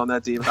remember who was on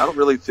that team? I don't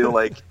really feel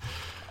like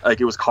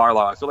it was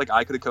Carlisle. I feel like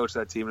I could have coached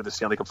that team into the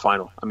Stanley Cup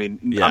final. I mean,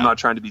 yeah. I'm not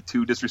trying to be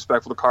too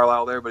disrespectful to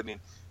Carlisle there, but I mean,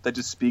 that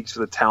just speaks to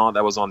the talent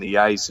that was on the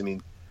ice. I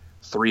mean,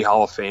 3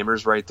 Hall of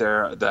Famers right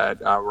there that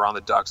were on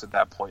the Ducks at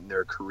that point in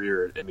their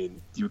career. I mean,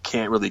 you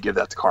can't really give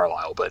that to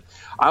Carlisle, but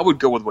I would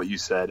go with what you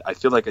said. I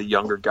feel like a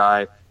younger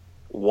guy,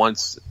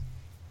 once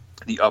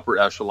the upper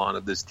echelon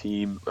of this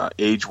team,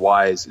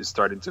 age-wise, is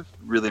starting to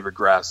really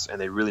regress,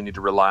 and they really need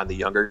to rely on the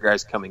younger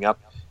guys coming up.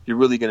 You're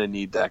really going to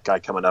need that guy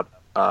coming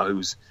up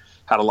who's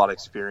had a lot of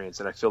experience,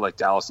 and I feel like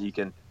Dallas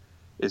Eakin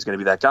is going to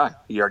be that guy.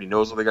 He already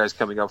knows all the guys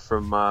coming up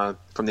from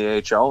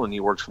the AHL, and he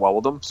works well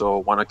with them, so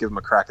why not give him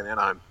a crack in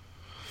Anaheim?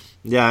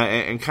 Yeah,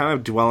 and kind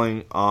of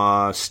dwelling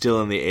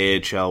still in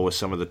the AHL with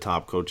some of the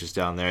top coaches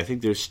down there, I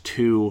think there's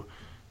 2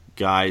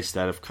 guys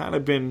that have kind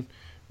of been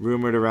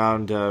rumored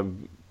around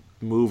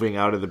moving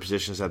out of the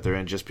positions that they're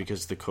in just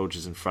because the coach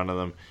is in front of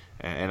them.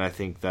 And I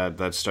think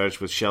that starts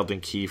with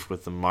Sheldon Keefe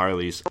with the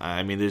Marlies.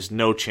 I mean, there's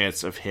no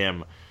chance of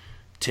him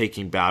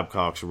taking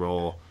Babcock's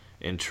role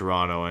in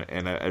Toronto,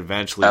 and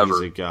eventually he's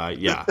a guy.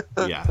 Yeah,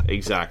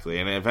 exactly.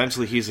 And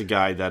eventually he's a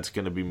guy that's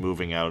going to be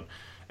moving out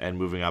and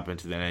moving up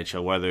into the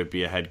NHL, whether it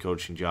be a head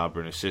coaching job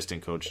or an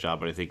assistant coach job.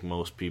 But I think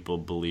most people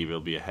believe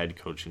it'll be a head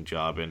coaching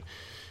job. And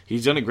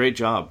he's done a great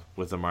job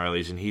with the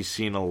Marlies, and he's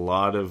seen a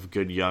lot of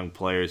good young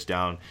players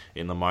down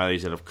in the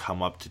Marlies that have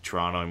come up to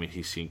Toronto. I mean,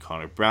 he's seen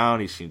Connor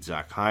Brown, he's seen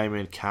Zach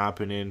Hyman,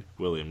 Kapanen,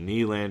 William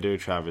Nylander,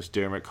 Travis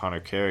Dermott,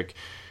 Connor Carrick.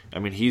 I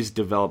mean, he's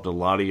developed a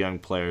lot of young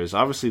players.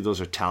 Obviously, those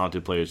are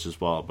talented players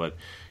as well, but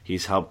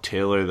he's helped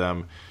tailor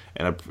them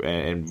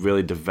and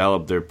really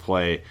develop their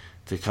play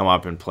to come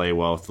up and play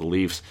well with the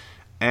Leafs.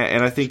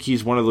 And I think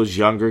he's one of those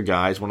younger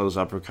guys, one of those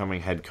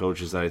up-and-coming head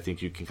coaches that I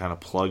think you can kind of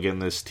plug in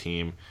this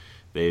team.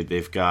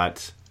 They've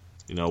got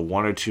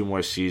 1 or 2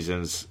 more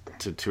seasons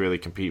to really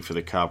compete for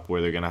the Cup,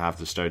 where they're going to have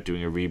to start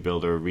doing a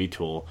rebuild or a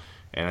retool.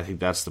 And I think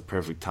that's the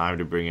perfect time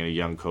to bring in a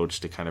young coach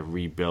to kind of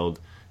rebuild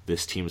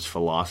this team's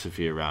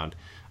philosophy around.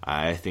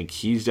 I think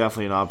he's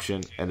definitely an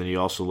option. And then you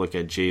also look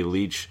at Jay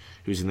Leach,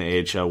 who's in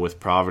the AHL with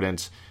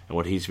Providence, and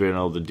what he's been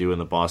able to do in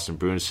the Boston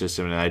Bruins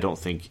system. And I don't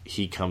think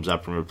he comes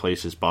up and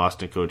replaces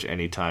Boston coach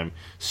anytime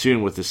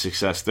soon with the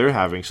success they're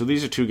having. So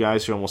these are 2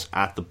 guys who are almost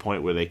at the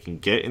point where they can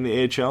get in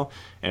the AHL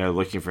and are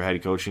looking for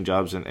head coaching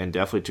jobs, and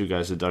definitely 2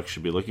 guys the Ducks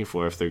should be looking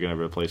for if they're going to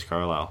replace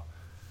Carlisle.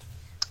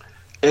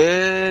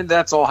 And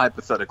that's all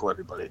hypothetical,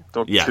 everybody.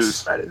 Don't get too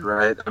excited,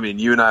 right? I mean,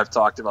 you and I have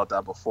talked about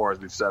that before, as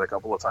we've said a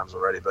couple of times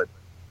already, but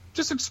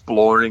just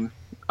exploring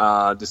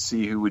to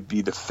see who would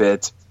be the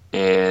fit.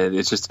 And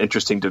it's just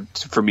interesting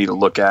for me to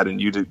look at, and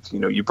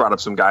you brought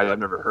up some guys I've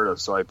never heard of,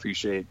 so I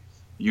appreciate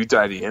you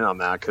diving in on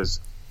that, because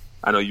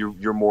I know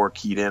you're more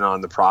keyed in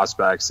on the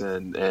prospects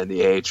and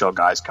the AHL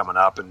guys coming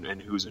up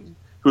and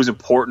who's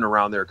important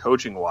around there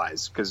coaching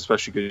wise,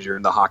 especially because you're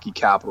in the hockey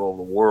capital of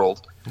the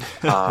world,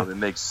 it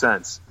makes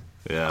sense.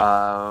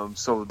 Yeah.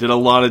 So did a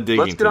lot of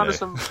digging. Let's get on to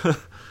some.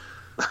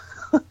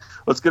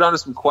 Let's get on to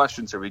some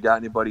questions here. We got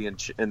anybody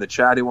in the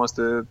chat who wants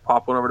to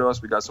pop one over to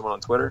us? We got someone on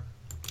Twitter.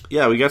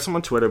 Yeah, we got some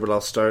on Twitter, but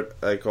I'll start,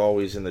 like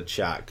always, in the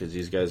chat, because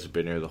these guys have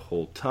been here the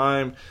whole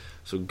time.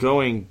 So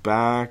going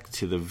back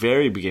to the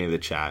very beginning of the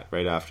chat,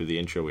 right after the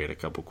intro, we had a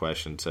couple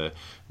questions.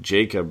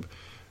 Jacob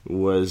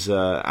was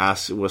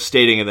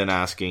stating and then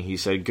asking. He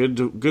said,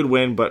 "Good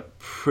win, but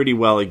pretty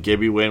well a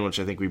Gibby win," which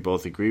I think we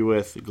both agree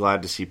with.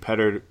 Glad to see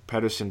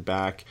Pettersson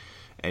back.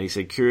 And he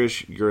said,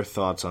 "Curious your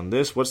thoughts on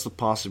this. What's the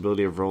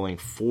possibility of rolling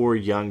 4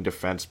 young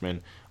defensemen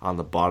on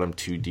the bottom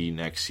 2D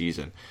next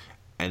season?"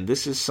 And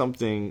this is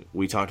something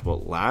we talked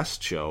about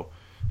last show,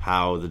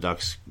 how the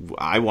Ducks,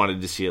 I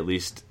wanted to see at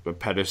least a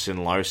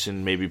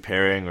Pettersson-Larson maybe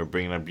pairing, or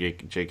bringing up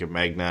Jacob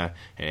Magna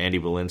and Andy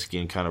Belinsky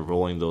and kind of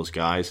rolling those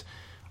guys.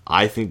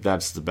 I think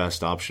that's the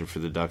best option for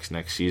the Ducks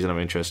next season. I'm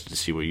interested to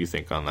see what you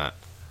think on that.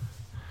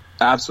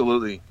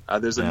 Absolutely.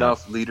 There's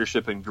enough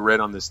leadership and grit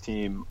on this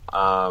team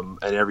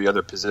and every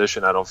other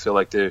position. I don't feel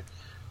like you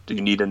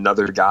need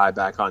another guy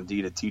back on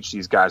D to teach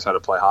these guys how to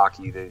play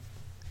hockey.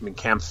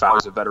 Cam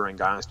Fowler's a veteran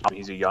guy on this team.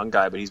 He's a young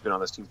guy, but he's been on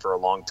this team for a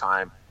long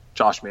time.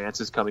 Josh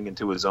Mance is coming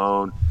into his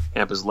own.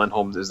 Hampus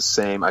Lindholm is the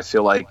same. I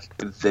feel like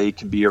they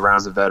can be around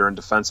as a veteran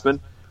defenseman.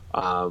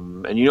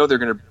 And they're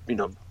going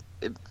to,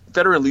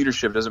 veteran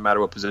leadership doesn't matter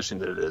what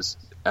position it is.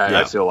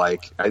 I feel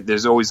like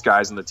there's always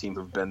guys on the team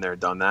who've been there,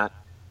 done that.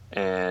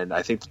 And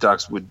I think the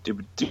Ducks would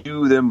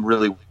do them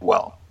really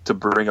well to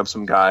bring up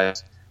some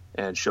guys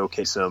and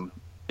showcase them,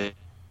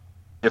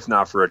 if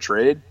not for a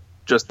trade,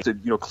 just to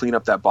clean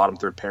up that bottom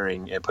third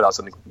pairing and put out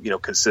something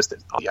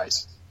consistent on the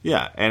ice.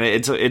 Yeah, and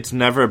it's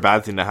never a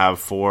bad thing to have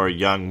 4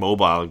 young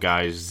mobile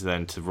guys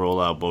then to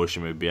roll out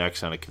Beauchamp and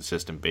Bieksa on a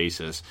consistent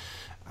basis.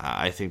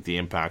 I think the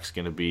impact's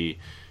going to be,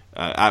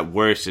 at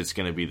worst, it's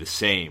going to be the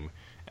same.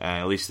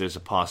 At least there's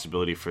a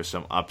possibility for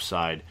some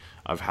upside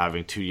of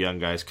having 2 young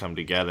guys come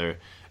together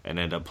and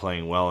end up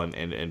playing well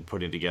and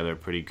putting together a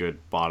pretty good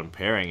bottom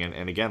pairing.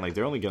 And again,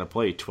 they're only going to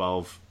play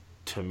 12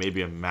 to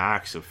maybe a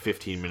max of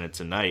 15 minutes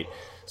a night.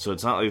 So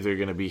it's not like they're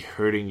going to be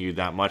hurting you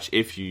that much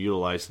if you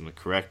utilize them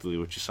correctly,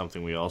 which is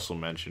something we also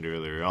mentioned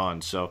earlier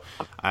on. So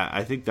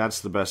I think that's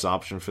the best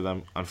option for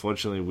them.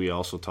 Unfortunately, we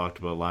also talked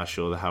about last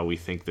show how we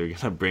think they're going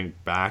to bring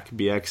back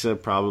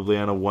Bieksa probably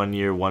on a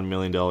 1-year, $1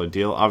 million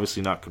deal.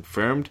 Obviously not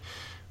confirmed,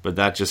 but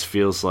that just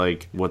feels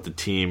like what the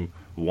team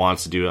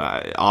wants to do.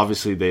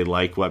 Obviously, they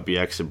like what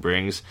Bieksa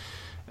brings.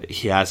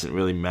 He hasn't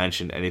really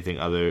mentioned anything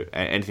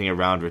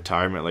around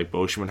retirement like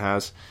Beauchamp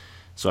has.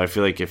 So I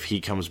feel like if he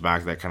comes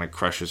back, that kind of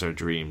crushes our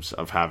dreams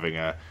of having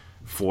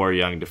 4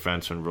 young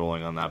defensemen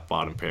rolling on that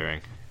bottom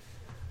pairing.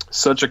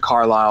 Such a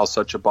Carlisle,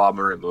 such a Bob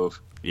Murray move.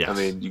 Yes.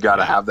 You got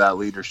to have that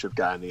leadership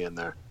guy in the end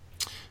there.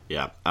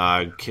 Yeah.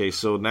 Okay,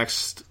 so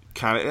next,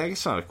 I guess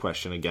it's not a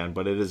question again,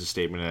 but it is a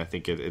statement, and I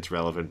think it's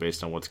relevant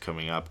based on what's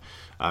coming up.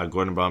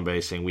 Gordon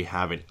Bombay saying we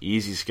have an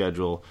easy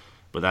schedule,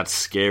 but that's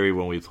scary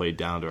when we play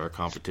down to our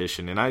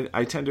competition. And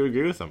I tend to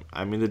agree with him.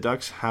 The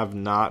Ducks have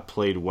not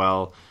played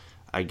well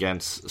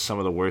against some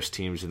of the worst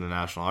teams in the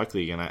National Hockey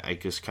League, and I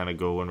just kind of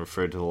go and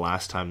refer to the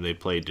last time they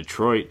played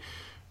Detroit,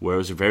 where it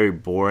was a very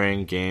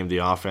boring game. The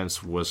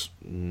offense was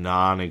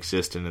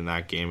non-existent in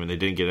that game, and they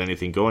didn't get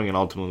anything going and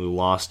ultimately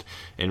lost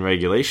in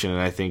regulation.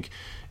 And I think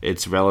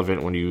it's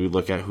relevant when you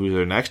look at who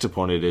their next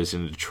opponent is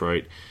in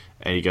Detroit,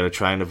 and you got to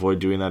try and avoid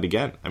doing that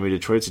again.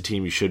 Detroit's a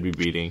team you should be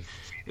beating.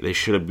 They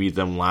should have beat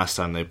them last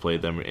time they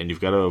played them, and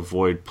you've got to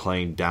avoid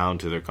playing down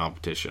to their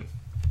competition.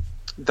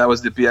 That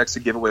was the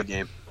BX giveaway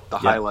game, the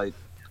highlight.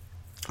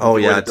 Oh,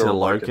 yeah, to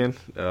Larkin.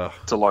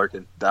 To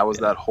Larkin. That was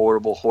that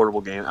horrible,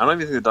 horrible game. I don't even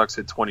think the Ducks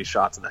hit 20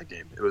 shots in that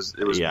game. It was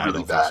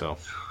really bad.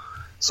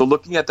 So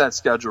looking at that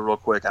schedule real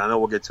quick, and I know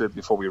we'll get to it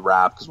before we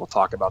wrap because we'll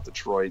talk about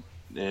Detroit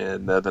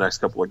and the next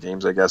couple of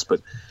games, I guess.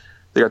 But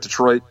they got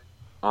Detroit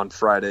on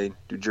Friday,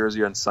 New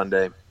Jersey on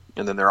Sunday,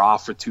 and then they're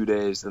off for 2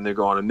 days. Then they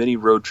go on a mini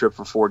road trip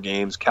for 4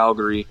 games.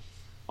 Calgary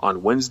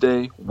on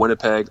Wednesday,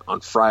 Winnipeg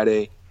on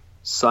Friday,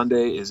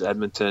 Sunday is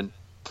Edmonton,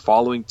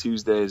 following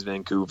Tuesday is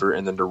Vancouver,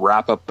 and then to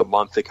wrap up the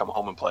month, they come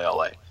home and play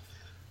LA.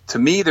 To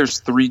me, there's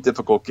 3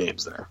 difficult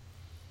games there.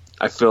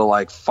 I feel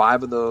like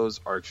 5 of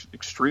those are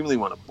extremely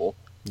winnable.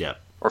 Yeah.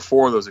 Or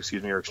 4 of those,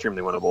 are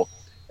extremely winnable.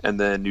 And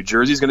then New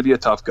Jersey's going to be a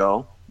tough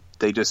go.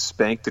 They just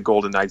spanked the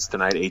Golden Knights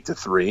tonight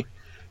 8-3.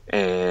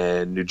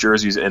 And New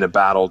Jersey's in a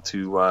battle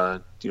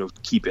to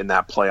keep in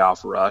that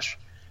playoff rush.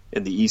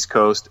 In the East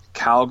Coast,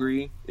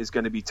 Calgary is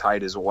going to be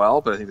tight as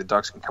well, but I think the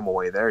Ducks can come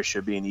away there. It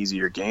should be an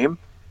easier game.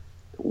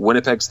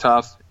 Winnipeg's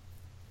tough.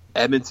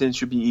 Edmonton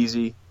should be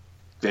easy.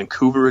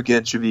 Vancouver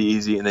again should be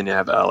easy, and then you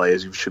have LA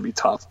as should be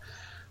tough.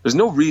 There's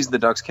no reason the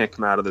Ducks can't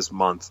come out of this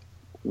month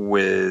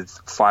with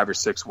 5 or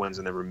 6 wins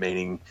in the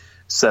remaining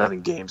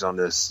 7 games on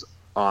this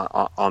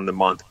on the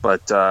month.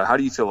 But how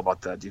do you feel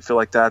about that? Do you feel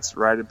like that's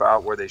right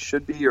about where they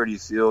should be, or do you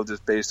feel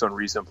just based on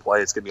recent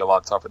play it's going to be a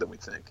lot tougher than we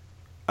think?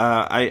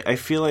 I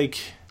feel like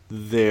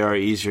they are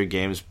easier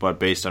games, but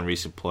based on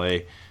recent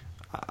play,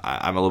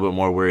 I'm a little bit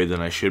more worried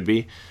than I should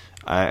be.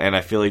 And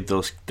I feel like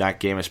that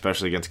game,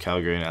 especially against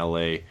Calgary and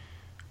LA,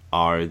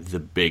 are the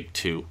big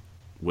 2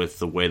 with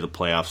the way the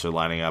playoffs are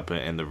lining up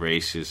and the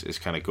race is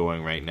kind of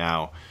going right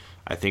now.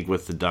 I think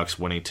with the Ducks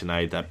winning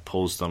tonight, that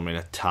pulls them in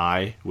a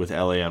tie with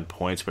LA on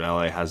points, but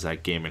LA has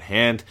that game in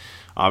hand.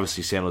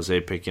 Obviously, San Jose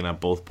picking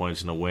up both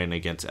points in a win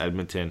against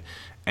Edmonton.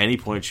 Any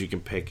points you can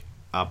pick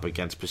up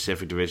against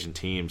Pacific Division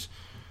teams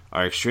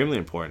are extremely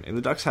important. And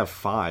the Ducks have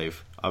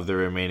 5 of their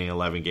remaining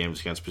 11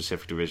 games against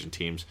Pacific Division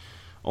teams.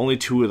 Only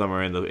 2 of them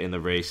are in the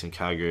race in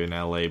Calgary and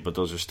LA, but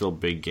those are still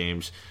big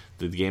games.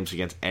 The games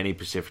against any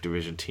Pacific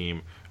Division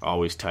team are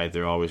always tight.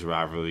 They're always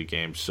rivalry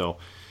games. So,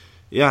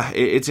 yeah,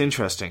 it's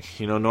interesting.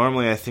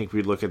 Normally I think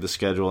we'd look at the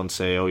schedule and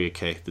say, oh,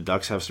 okay, the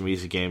Ducks have some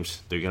easy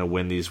games. They're going to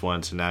win these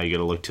ones, and now you got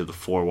to look to the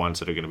 4 ones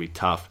that are going to be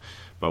tough.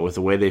 But with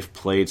the way they've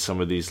played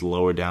some of these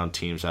lower down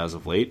teams as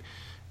of late,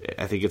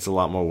 I think it's a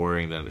lot more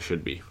worrying than it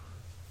should be.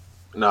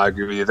 No, I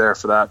agree with you there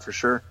for that, for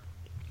sure.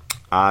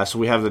 So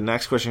we have the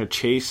next question of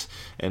Chase,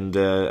 and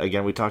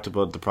again, we talked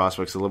about the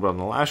prospects a little bit on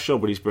the last show,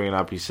 but he's bringing it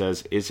up. He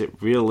says, is it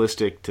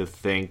realistic to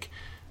think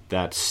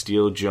that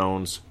Steele,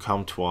 Jones,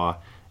 Comtois,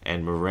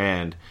 and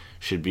Morand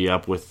should be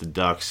up with the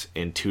Ducks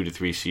in 2 to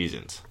 3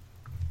 seasons?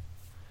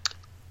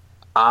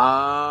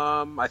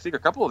 I think a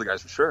couple of the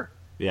guys for sure.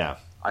 Yeah.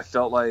 I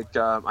felt like,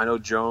 I know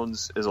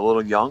Jones is a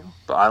little young,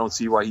 but I don't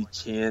see why he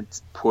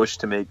can't push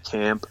to make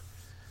camp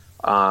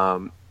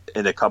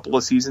in a couple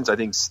of seasons. I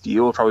think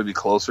Steele will probably be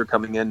closer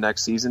coming in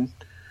next season.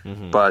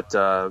 Mm-hmm. But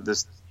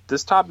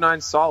this top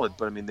 9's solid,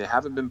 but I mean, they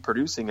haven't been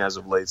producing as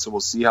of late, so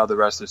we'll see how the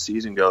rest of the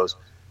season goes.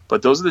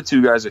 But those are the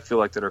 2 guys I feel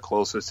like that are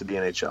closest to the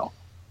NHL.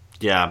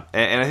 Yeah,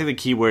 and I think the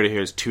key word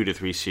here is 2 to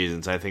 3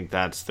 seasons. I think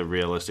that's the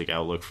realistic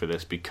outlook for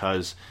this,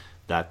 because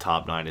that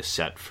top 9 is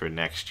set for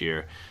next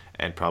year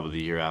and probably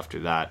the year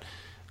after that.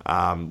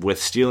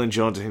 With Steele and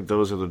Jones, I think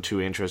those are the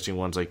 2 interesting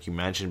ones, like you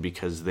mentioned,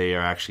 because they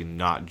are actually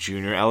not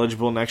junior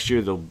eligible next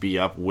year. They'll be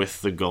up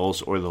with the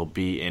Gulls, or they'll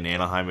be in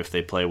Anaheim if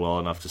they play well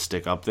enough to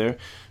stick up there.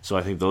 So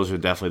I think those are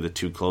definitely the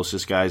 2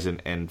 closest guys,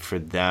 and for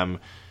them,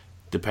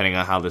 depending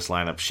on how this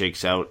lineup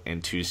shakes out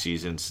in 2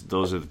 seasons,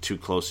 those are the 2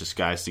 closest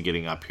guys to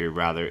getting up here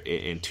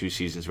in 2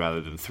 seasons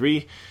rather than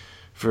 3.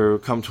 For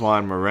Comtois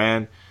and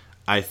Morin,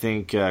 I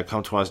think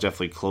Comtois is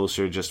definitely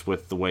closer just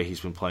with the way he's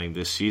been playing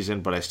this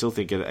season, but I still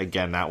think,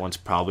 again, that one's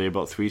probably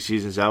about 3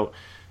 seasons out.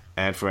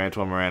 And for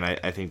Antoine Morin,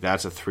 I think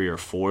that's a 3 or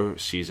 4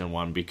 season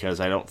one, because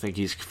I don't think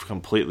he's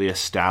completely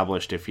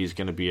established if he's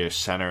going to be a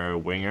center or a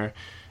winger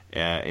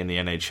in the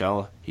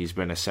NHL. He's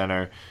been a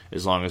center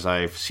as long as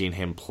I've seen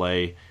him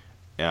play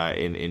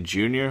in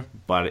junior,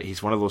 but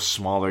he's one of those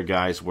smaller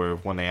guys where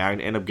when they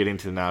end up getting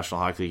to the National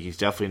Hockey League, he's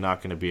definitely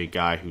not going to be a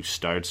guy who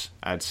starts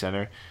at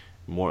center.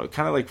 More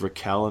kind of like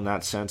Raquel in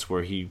that sense,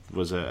 where he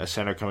was a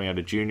center coming out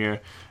of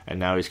junior, and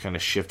now he's kind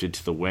of shifted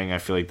to the wing. I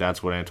feel like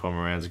that's what Antoine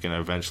Morin is going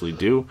to eventually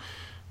do.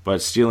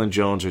 But Steele and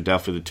Jones are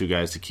definitely the 2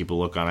 guys to keep a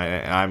look on.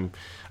 I'm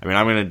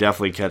going to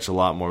definitely catch a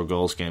lot more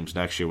goals games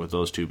next year with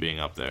those 2 being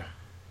up there.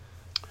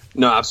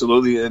 No,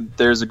 absolutely. And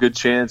there's a good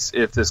chance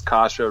if this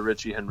Kasha,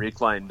 Richie,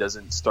 Henrique line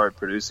doesn't start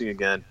producing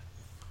again,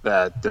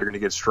 that they're going to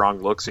get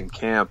strong looks in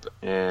camp.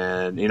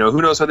 And,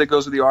 who knows how that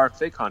goes with the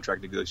RFA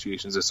contract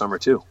negotiations this summer,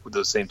 too, with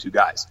those same 2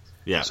 guys.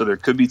 Yeah. So there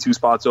could be 2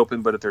 spots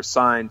open, but if they're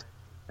signed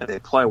and they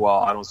play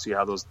well, I don't see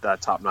how that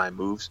top 9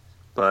 moves.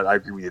 But I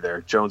agree with you there.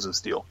 Jones and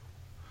Steele.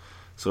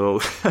 So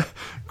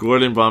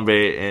Gordon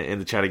Bombay in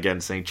the chat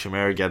again saying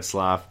Chimera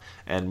Getzlaf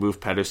and move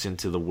Pedersen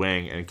to the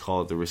wing and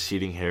call it the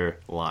receding hair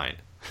line.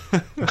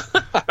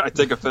 I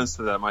take offense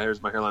to that. My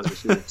hairline's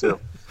receding too.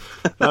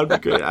 That would be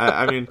great.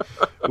 I mean,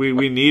 we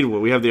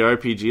have the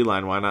RPG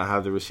line. Why not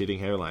have the receding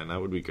hairline? That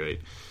would be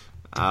great.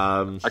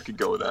 I could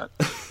go with that.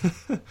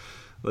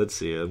 Let's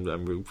see.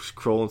 I'm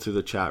scrolling through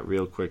the chat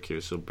real quick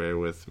here, so bear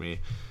with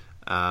me.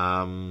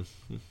 Gordon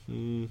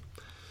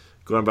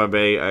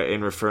Bombay,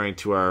 in referring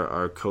to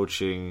our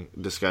coaching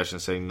discussion,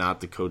 saying not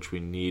the coach we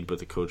need, but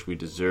the coach we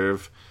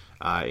deserve,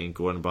 in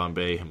Gordon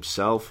Bombay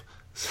himself.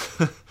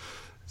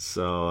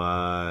 So,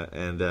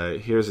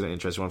 here's an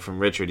interesting one from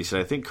Richard. He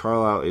said, I think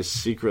Carlisle is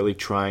secretly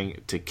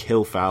trying to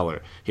kill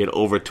Fowler. He had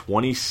over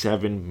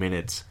 27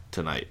 minutes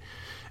tonight.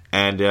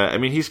 And,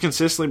 he's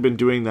consistently been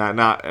doing that,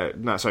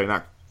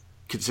 not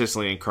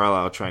consistently in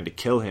Carlisle trying to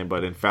kill him,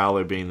 but in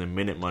Fowler being the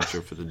minute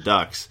muncher for the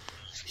Ducks.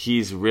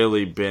 He's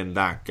really been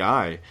that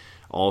guy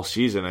all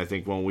season. I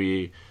think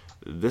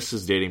this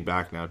is dating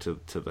back now to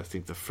I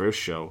think the first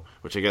show,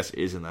 which I guess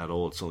isn't that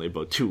old. It's only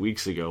about 2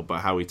 weeks ago, but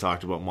how we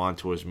talked about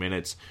Montour's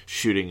minutes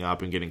shooting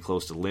up and getting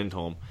close to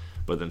Lindholm.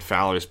 But then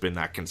Fowler's been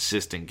that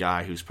consistent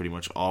guy who's pretty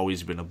much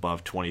always been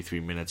above 23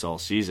 minutes all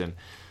season.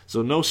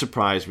 So no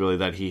surprise really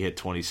that he hit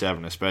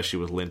 27, especially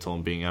with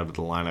Lindholm being out of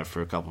the lineup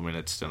for a couple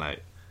minutes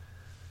tonight.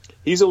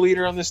 He's a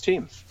leader on this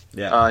team.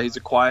 Yeah, he's a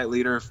quiet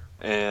leader,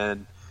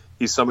 and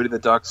he's somebody the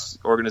Ducks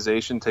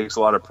organization takes a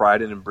lot of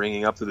pride in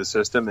bringing up to the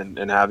system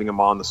and having him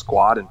on the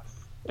squad.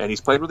 And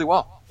he's played really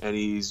well. And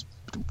he's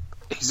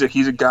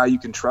a guy you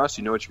can trust.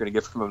 You know what you're going to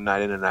get from him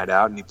night in and night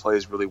out. And he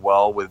plays really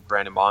well with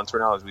Brandon Montour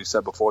now. As we've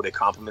said before, they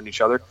complement each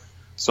other.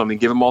 So,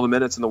 give him all the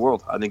minutes in the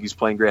world. I think he's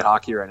playing great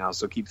hockey right now,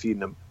 so keep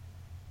feeding him.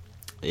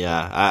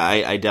 Yeah,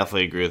 I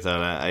definitely agree with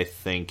that. I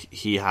think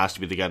he has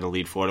to be the guy to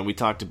lead forward. And we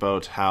talked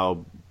about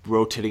how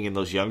rotating in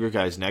those younger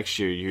guys next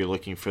year, you're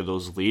looking for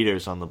those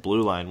leaders on the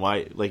blue line.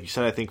 Why, like you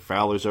said, I think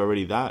Fowler's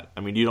already that.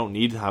 You don't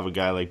need to have a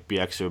guy like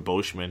BX or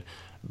Boschman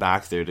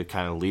back there to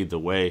kind of lead the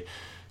way,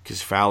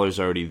 because Fowler's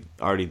already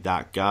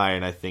that guy.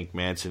 And I think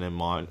Manson and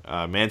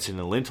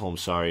Lindholm,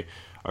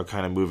 are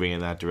kind of moving in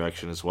that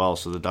direction as well.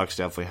 So the Ducks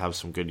definitely have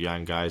some good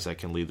young guys that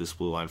can lead this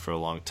blue line for a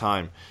long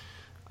time.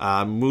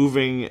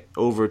 Moving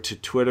over to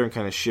Twitter and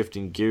kind of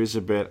shifting gears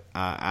a bit,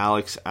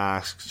 Alex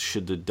asks,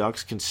 should the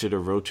Ducks consider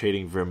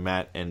rotating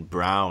Vermette and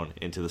Brown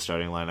into the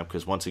starting lineup?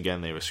 Because once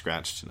again, they were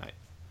scratched tonight.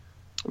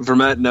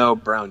 Vermette, no.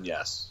 Brown,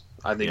 yes.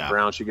 I think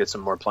Brown should get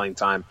some more playing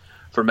time.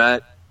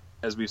 Vermette,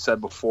 as we've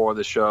said before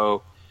the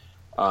show,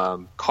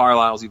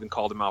 Carlisle's even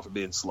called him out for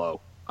being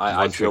slow.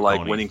 I feel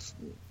like winning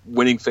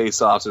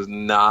faceoffs is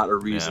not a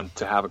reason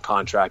to have a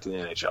contract in the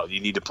NHL. You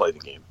need to play the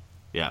game.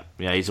 Yeah,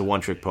 he's a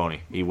one-trick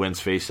pony. He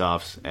wins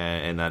faceoffs,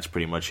 and that's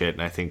pretty much it.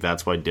 And I think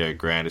that's why Derek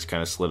Grant has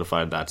kind of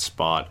solidified that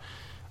spot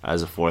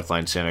as a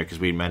fourth-line center, because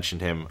we mentioned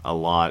him a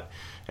lot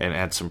and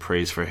had some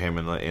praise for him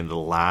in the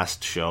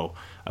last show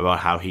about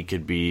how he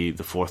could be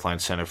the fourth-line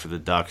center for the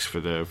Ducks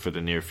for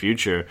the near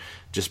future,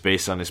 just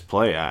based on his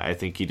play. I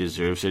think he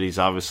deserves it. He's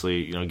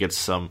obviously gets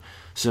some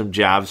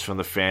jabs from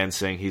the fans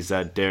saying he's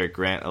that Derek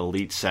Grant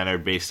elite center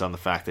based on the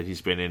fact that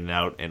he's been in and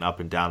out and up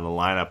and down the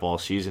lineup all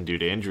season due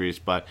to injuries,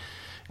 but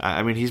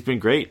I mean, he's been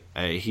great.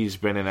 He's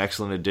been an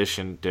excellent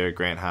addition, Derek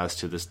Grant has,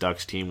 to this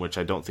Ducks team, which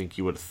I don't think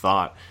you would have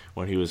thought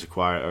when he was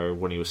acquired or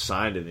when he was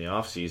signed in the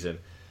offseason.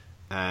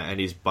 And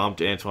he's bumped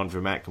Antoine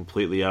Vermette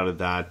completely out of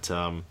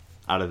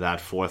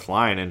that fourth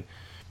line, and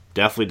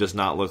definitely does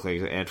not look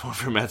like Antoine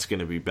Vermette's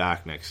going to be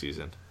back next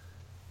season.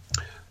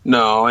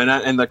 No,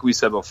 and like we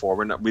said before,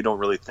 we don't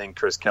really think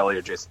Chris Kelly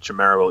or Jason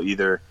Chimera will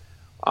either.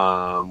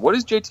 What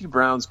is JT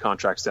Brown's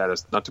contract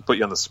status? Not to put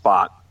you on the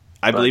spot.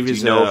 I believe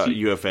he's a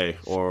UFA,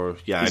 or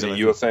he's a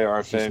UFA,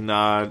 RFA. He's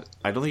not.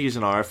 I don't think he's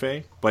an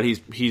RFA, but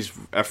he's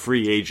a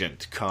free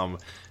agent come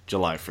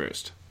July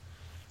 1st.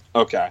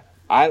 Okay.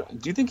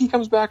 Do you think he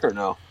comes back or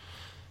no?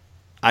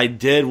 I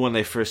did when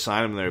they first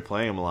signed him. They were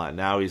playing him a lot.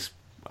 Now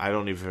I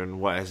don't even.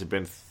 What has it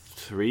been?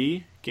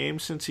 3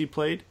 games since he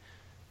played.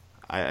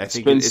 I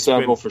think it's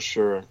several for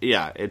sure.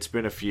 Yeah, it's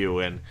been a few,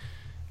 and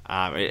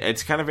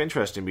it's kind of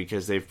interesting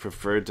because they've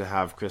preferred to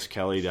have Chris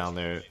Kelly down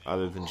there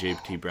other than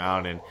JT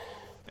Brown,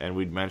 and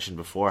we'd mentioned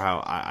before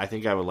how I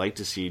think I would like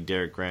to see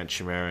Derek Grant,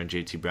 Chimera, and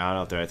JT Brown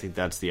out there. I think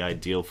that's the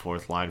ideal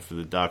fourth line for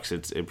the Ducks.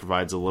 It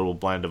provides a little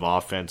blend of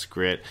offense,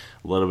 grit,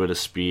 a little bit of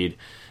speed.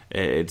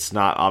 It's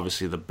not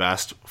obviously the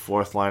best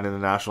fourth line in the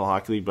National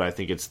Hockey League, but I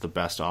think it's the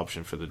best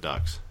option for the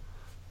Ducks.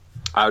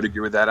 I would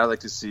agree with that. I'd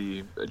like to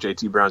see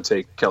JT Brown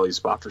take Kelly's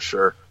spot for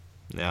sure.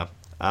 Yeah.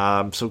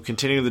 So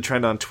continuing the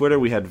trend on Twitter,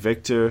 we had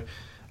Victor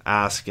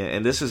ask,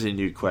 and this is a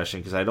new question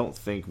because I don't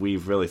think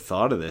we've really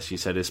thought of this. He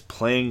said, is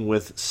playing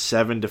with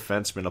 7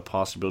 defensemen a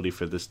possibility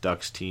for this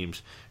Ducks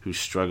teams who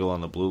struggle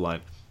on the blue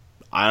line?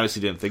 I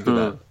honestly didn't think of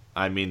that.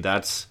 I mean,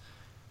 that's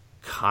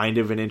kind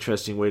of an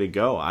interesting way to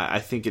go. I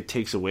think it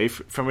takes away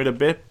from it a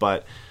bit,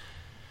 but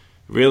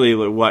really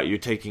what you're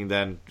taking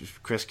then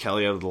Chris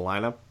Kelly out of the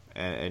lineup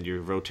and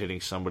you're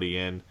rotating somebody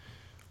in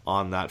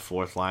on that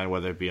fourth line,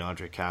 whether it be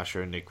Andre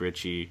Kasher or Nick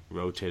Ritchie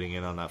rotating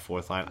in on that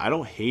fourth line. I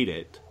don't hate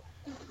it.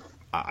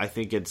 I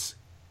think it's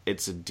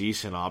a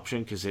decent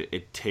option because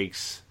it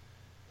takes.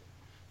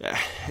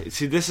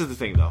 See, this is the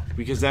thing though,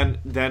 because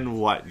then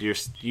what?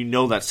 You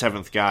know that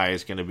 7th guy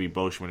is going to be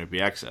Boschman or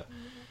Bieksa.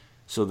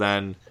 So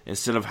then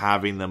instead of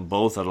having them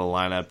both out of the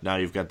lineup, now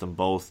you've got them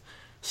both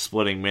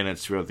splitting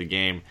minutes throughout the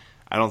game.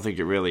 I don't think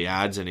it really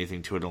adds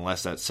anything to it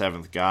unless that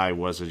 7th guy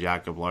was a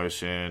Jacob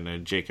Larson, a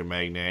Jacob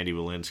Magna, Andy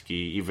Walensky,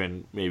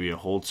 even maybe a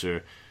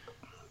Holzer.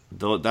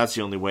 Though that's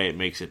the only way it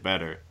makes it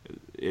better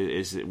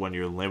is when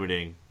you're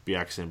limiting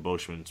Bieksa and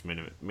Boschman's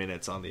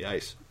minutes on the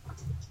ice.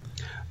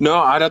 No,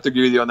 I'd have to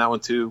agree with you on that one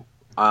too.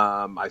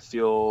 I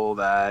feel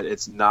that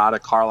it's not a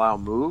Carlisle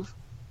move.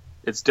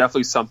 It's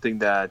definitely something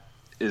that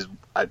is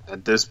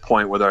at this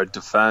point with our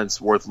defense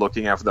worth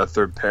looking at for that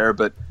third pair,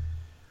 but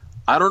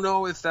I don't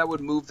know if that would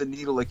move the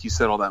needle, like you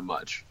said, all that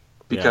much.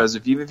 Because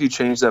even if you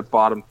change that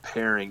bottom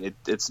pairing,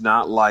 it's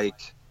not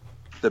like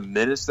the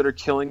minutes that are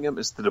killing him,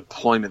 it's the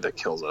deployment that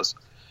kills us.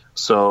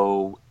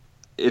 So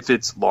if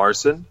it's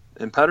Larson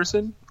and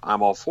Pettersson,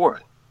 I'm all for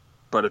it.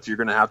 But if you're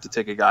going to have to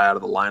take a guy out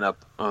of the lineup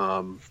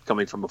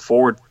coming from the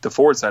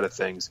forward side of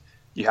things,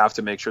 you have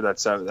to make sure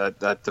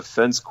that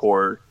defense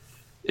core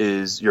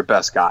is your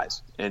best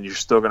guys. And you're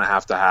still going to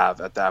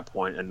have, at that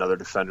point, another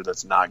defender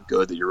that's not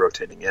good that you're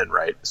rotating in,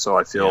 right? So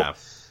I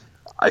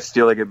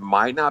feel like it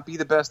might not be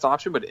the best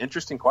option, but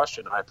interesting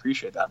question. I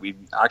appreciate that. You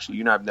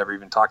and I have never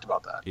even talked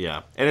about that.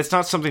 Yeah, and it's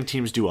not something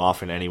teams do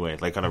often anyway,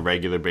 like on a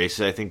regular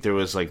basis. I think there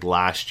was, like,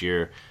 last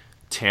year,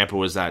 Tampa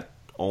was that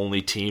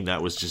only team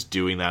that was just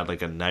doing that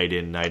like a night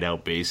in, night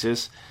out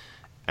basis.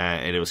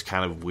 And it was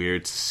kind of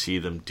weird to see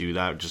them do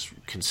that, just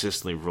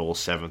consistently roll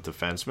 7th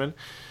defenseman.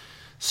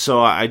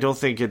 So I don't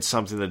think it's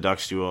something the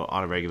Ducks do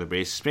on a regular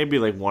basis. Maybe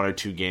like 1 or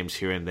 2 games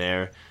here and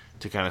there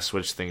to kind of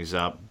switch things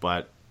up.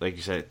 But like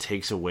you said, it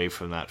takes away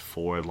from that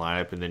forward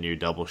lineup, and then you're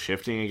double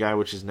shifting a guy,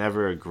 which is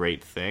never a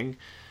great thing.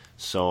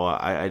 So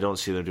I don't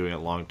see them doing it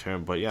long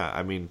term. But yeah,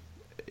 I mean,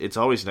 it's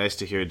always nice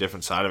to hear a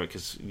different side of it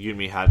because you and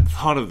me hadn't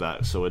thought of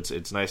that. So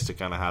it's nice to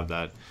kind of have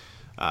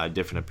that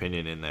different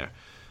opinion in there.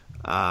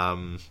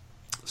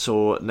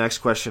 So next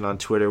question on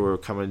Twitter, we're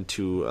coming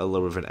to a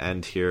little bit of an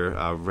end here.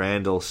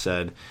 Randall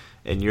said,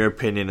 in your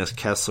opinion, is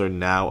Kessler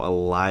now a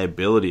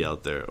liability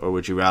out there, or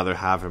would you rather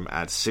have him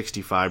at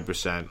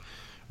 65%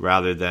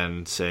 rather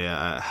than, say,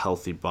 a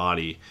healthy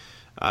body?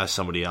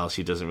 Somebody else,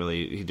 he didn't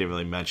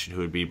really mention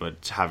who it would be,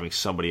 but having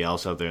somebody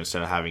else out there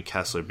instead of having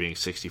Kessler being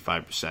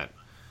 65%.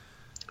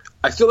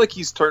 I feel like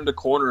he's turned a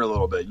corner a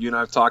little bit. You and I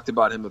have talked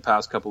about him the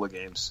past couple of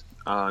games.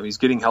 He's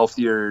getting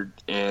healthier,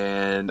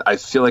 and I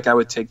feel like I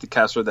would take the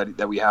Kessler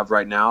that we have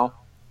right now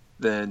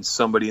than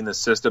somebody in the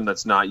system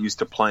that's not used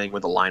to playing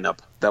with the lineup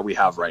that we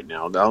have right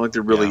now. I don't think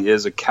there really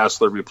is a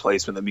Kessler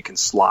replacement that we can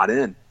slot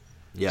in.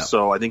 Yeah.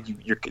 So I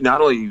think you're not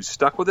only you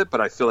stuck with it,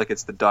 but I feel like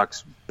it's the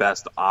Ducks'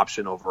 best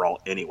option overall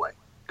anyway,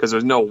 because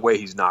there's no way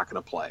he's not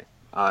going to play.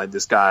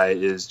 This guy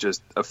is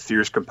just a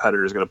fierce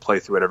competitor, is going to play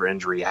through whatever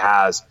injury he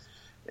has,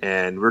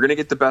 and we're going to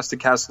get the best of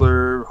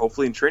Kessler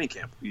hopefully in training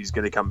camp. He's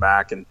going to come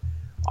back, and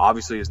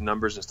obviously his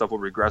numbers and stuff will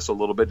regress a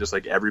little bit, just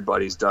like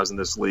everybody's does in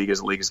this league as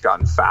the league has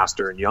gotten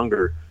faster and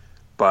younger.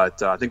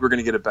 But I think we're going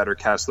to get a better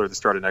Kessler at the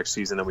start of next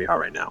season than we are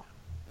right now.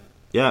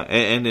 Yeah,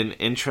 and an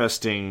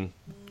interesting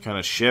kind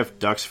of shift.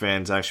 Ducks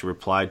fans actually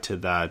replied to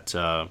that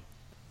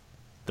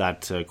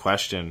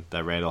question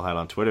that Randall had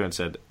on Twitter and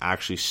said,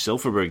 actually,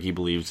 Silfverberg, he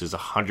believes, is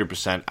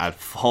 100% at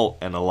fault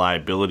and a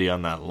liability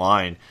on that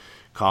line,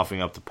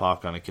 coughing up the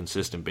puck on a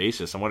consistent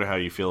basis. I wonder how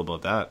you feel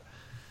about that.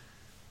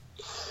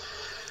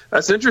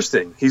 That's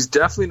interesting. He's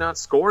definitely not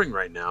scoring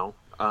right now.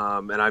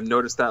 And I've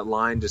noticed that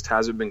line just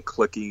hasn't been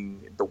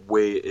clicking the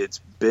way it's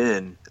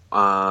been.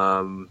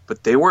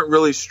 But they weren't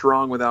really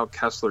strong without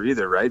Kessler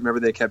either, right?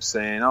 Remember they kept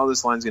saying, oh,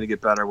 this line's going to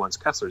get better once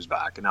Kessler's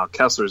back. And now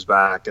Kessler's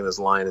back, and this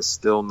line is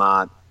still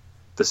not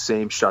the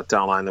same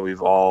shutdown line that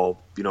we've all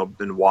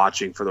been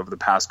watching for over the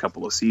past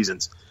couple of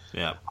seasons.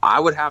 Yeah, I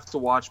would have to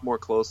watch more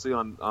closely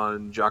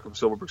on Jakob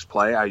Silfverberg's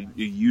play. I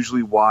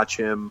usually watch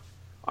him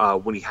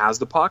when he has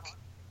the puck,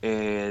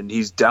 and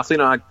he's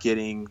definitely not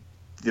getting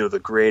the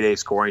grade A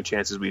scoring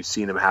chances we've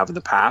seen him have in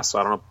the past. So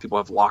I don't know if people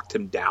have locked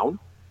him down,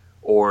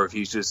 or if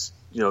he's just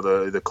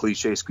the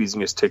cliche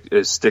squeezing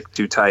his stick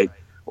too tight,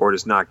 or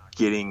just not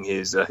getting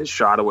his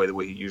shot away the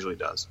way he usually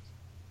does.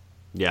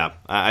 Yeah,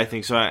 I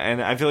think so,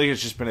 and I feel like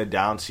it's just been a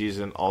down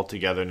season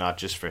altogether, not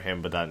just for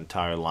him, but that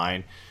entire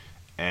line.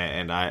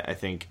 And I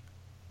think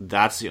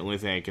that's the only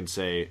thing I can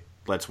say.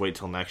 Let's wait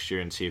till next year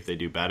and see if they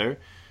do better.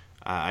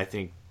 I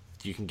think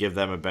you can give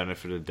them a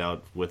benefit of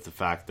doubt with the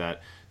fact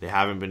that they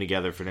haven't been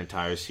together for an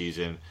entire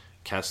season.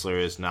 Kessler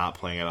is not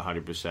playing at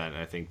 100%, and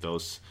I think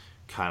those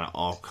kind of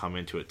all come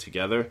into it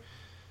together.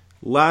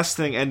 Last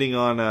thing, ending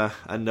on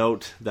a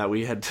note that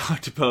we had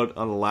talked about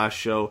on the last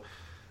show,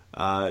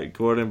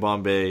 Gordon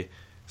Bombay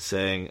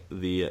saying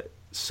the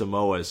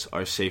Samoas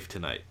are safe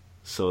tonight.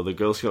 So the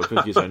Girl Scout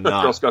cookies are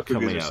not Girl Scout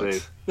coming cookies are out.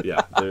 safe.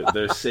 Yeah,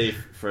 they're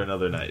safe for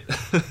another night.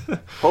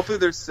 Hopefully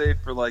they're safe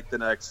for like the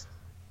next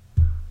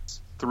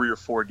 3 or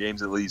 4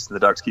 games at least, and the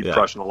Ducks keep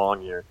crushing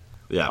along here.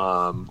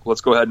 Yeah. Let's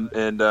go ahead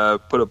and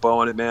put a bow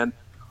on it, man.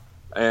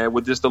 And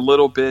with just a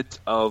little bit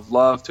of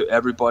love to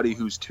everybody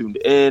who's tuned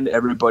in,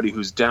 everybody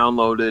who's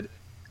downloaded,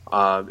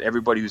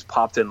 everybody who's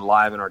popped in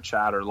live in our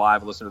chat or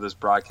live listening to this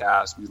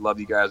broadcast. We love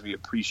you guys. We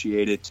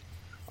appreciate it.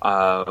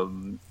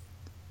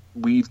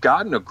 We've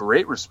gotten a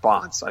great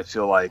response, I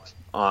feel like,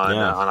 on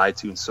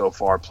iTunes so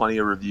far. Plenty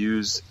of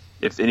reviews.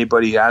 If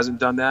anybody hasn't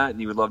done that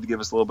and you would love to give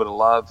us a little bit of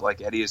love,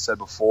 like Eddie has said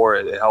before,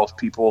 it helps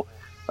people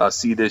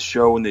see this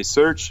show when they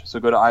search.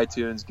 So go to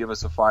iTunes, give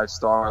us a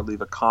 5-star,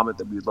 leave a comment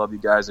that we'd love you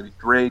guys. It'd be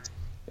great.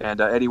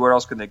 And Eddie, where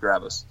else can they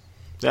grab us?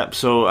 Yep.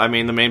 So, I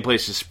mean, the main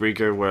place is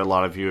Spreaker, where a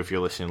lot of you, if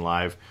you're listening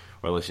live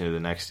or listening to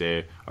the next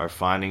day, are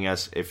finding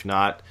us. If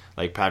not,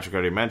 like Patrick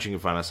already mentioned, you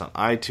can find us on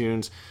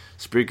iTunes.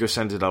 Spreaker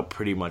sends it out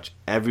pretty much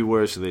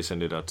everywhere. So they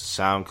send it out to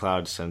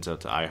SoundCloud, sends it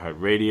out to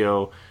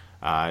iHeartRadio.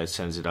 It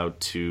sends it out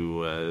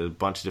to a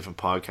bunch of different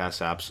podcast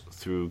apps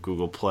through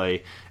Google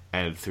Play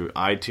and through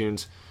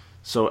iTunes.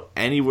 So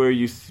anywhere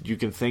you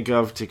can think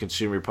of to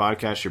consume your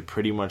podcast, you're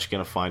pretty much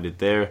going to find it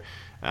there.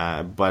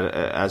 But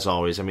as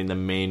always, I mean, the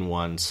main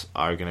ones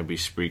are going to be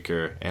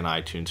Spreaker and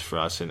iTunes for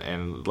us.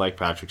 And like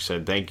Patrick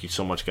said, thank you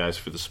so much, guys,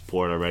 for the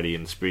support already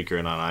in Spreaker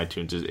and on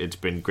iTunes. It's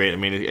been great. I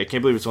mean, I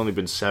can't believe it's only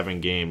been 7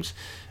 games,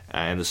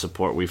 and the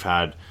support we've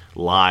had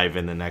live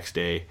and the next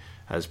day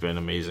has been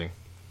amazing.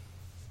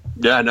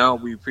 Yeah, no,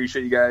 we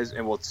appreciate you guys,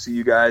 and we'll see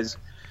you guys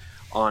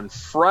on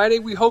Friday.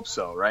 We hope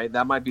so, right?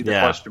 That might be the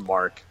question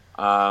mark.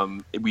 If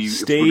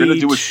we're going to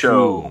do a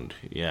show,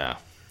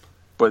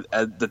 but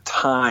at the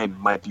time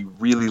might be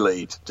really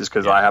late, just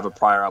because I have a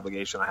prior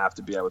obligation I have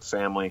to be out with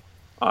family.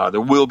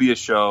 There will be a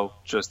show,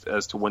 just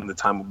as to when the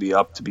time will be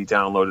up to be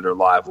downloaded or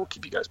live. We'll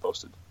keep you guys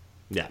posted.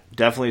 Yeah,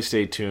 definitely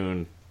stay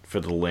tuned for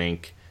the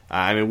link.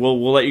 I mean,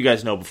 we'll let you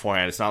guys know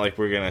beforehand. It's not like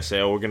we're going to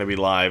say, we're going to be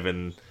live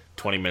in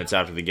 20 minutes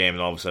after the game,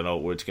 and all of a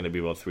sudden, it's going to be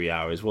about 3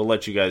 hours. We'll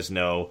let you guys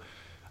know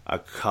a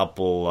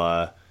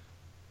couple,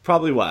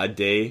 probably a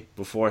day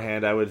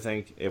beforehand, I would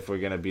think, if we're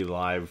going to be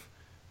live,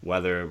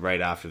 whether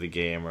right after the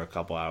game or a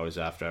couple hours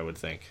after, I would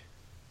think.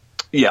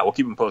 Yeah, we'll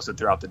keep them posted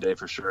throughout the day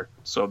for sure.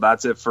 So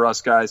that's it for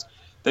us, guys.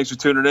 Thanks for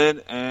tuning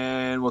in,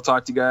 and we'll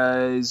talk to you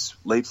guys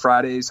late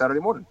Friday,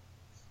 Saturday morning.